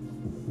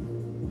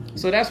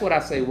 So that's what I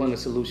say one of the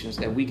solutions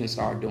that we can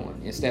start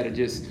doing. Instead of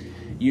just,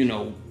 you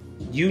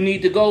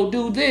need to go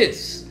do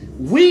this.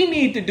 We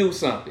need to do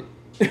something.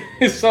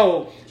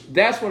 So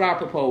that's what I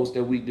propose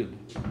that we do.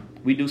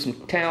 We do some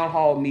town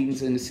hall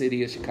meetings in the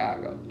city of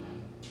Chicago.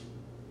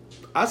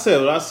 I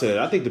said what I said.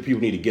 I think the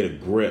people need to get a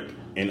grip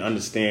and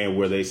understand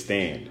where they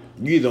stand.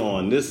 You either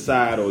on this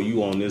side or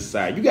you on this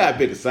side. You got to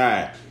pick a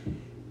side.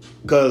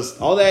 Because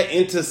all that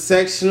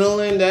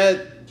intersectional and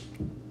that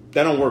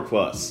don't work for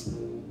us.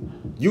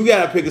 You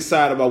got to pick a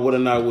side about whether or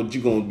not what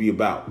you're going to be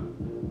about.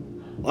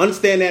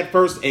 Understand that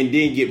first and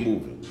then get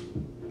moving.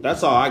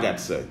 That's all I got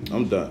to say.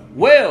 I'm done.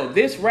 Well,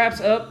 this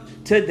wraps up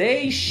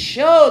today's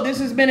show. This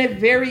has been a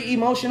very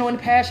emotional and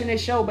passionate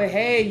show, but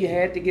hey, you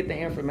had to get the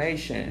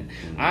information.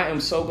 I am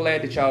so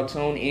glad that y'all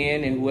tuned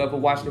in, and whoever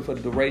watched it for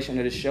the duration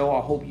of the show, I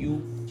hope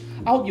you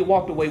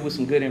walked away with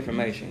some good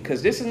information,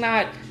 because this is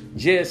not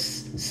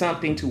just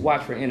something to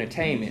watch for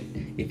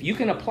entertainment. If you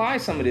can apply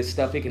some of this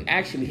stuff, it can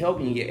actually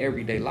help you in your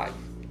everyday life.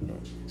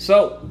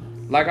 So,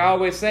 like I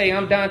always say,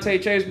 I'm Dante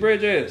Chase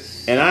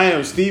Bridges. And I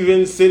am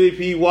Steven City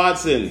P.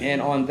 Watson.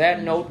 And on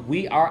that note,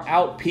 we are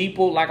out,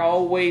 people. Like I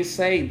always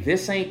say,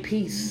 this ain't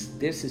peace.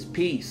 This is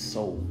peace.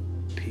 So,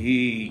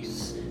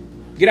 peace.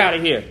 Get out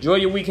of here. Enjoy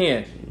your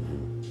weekend.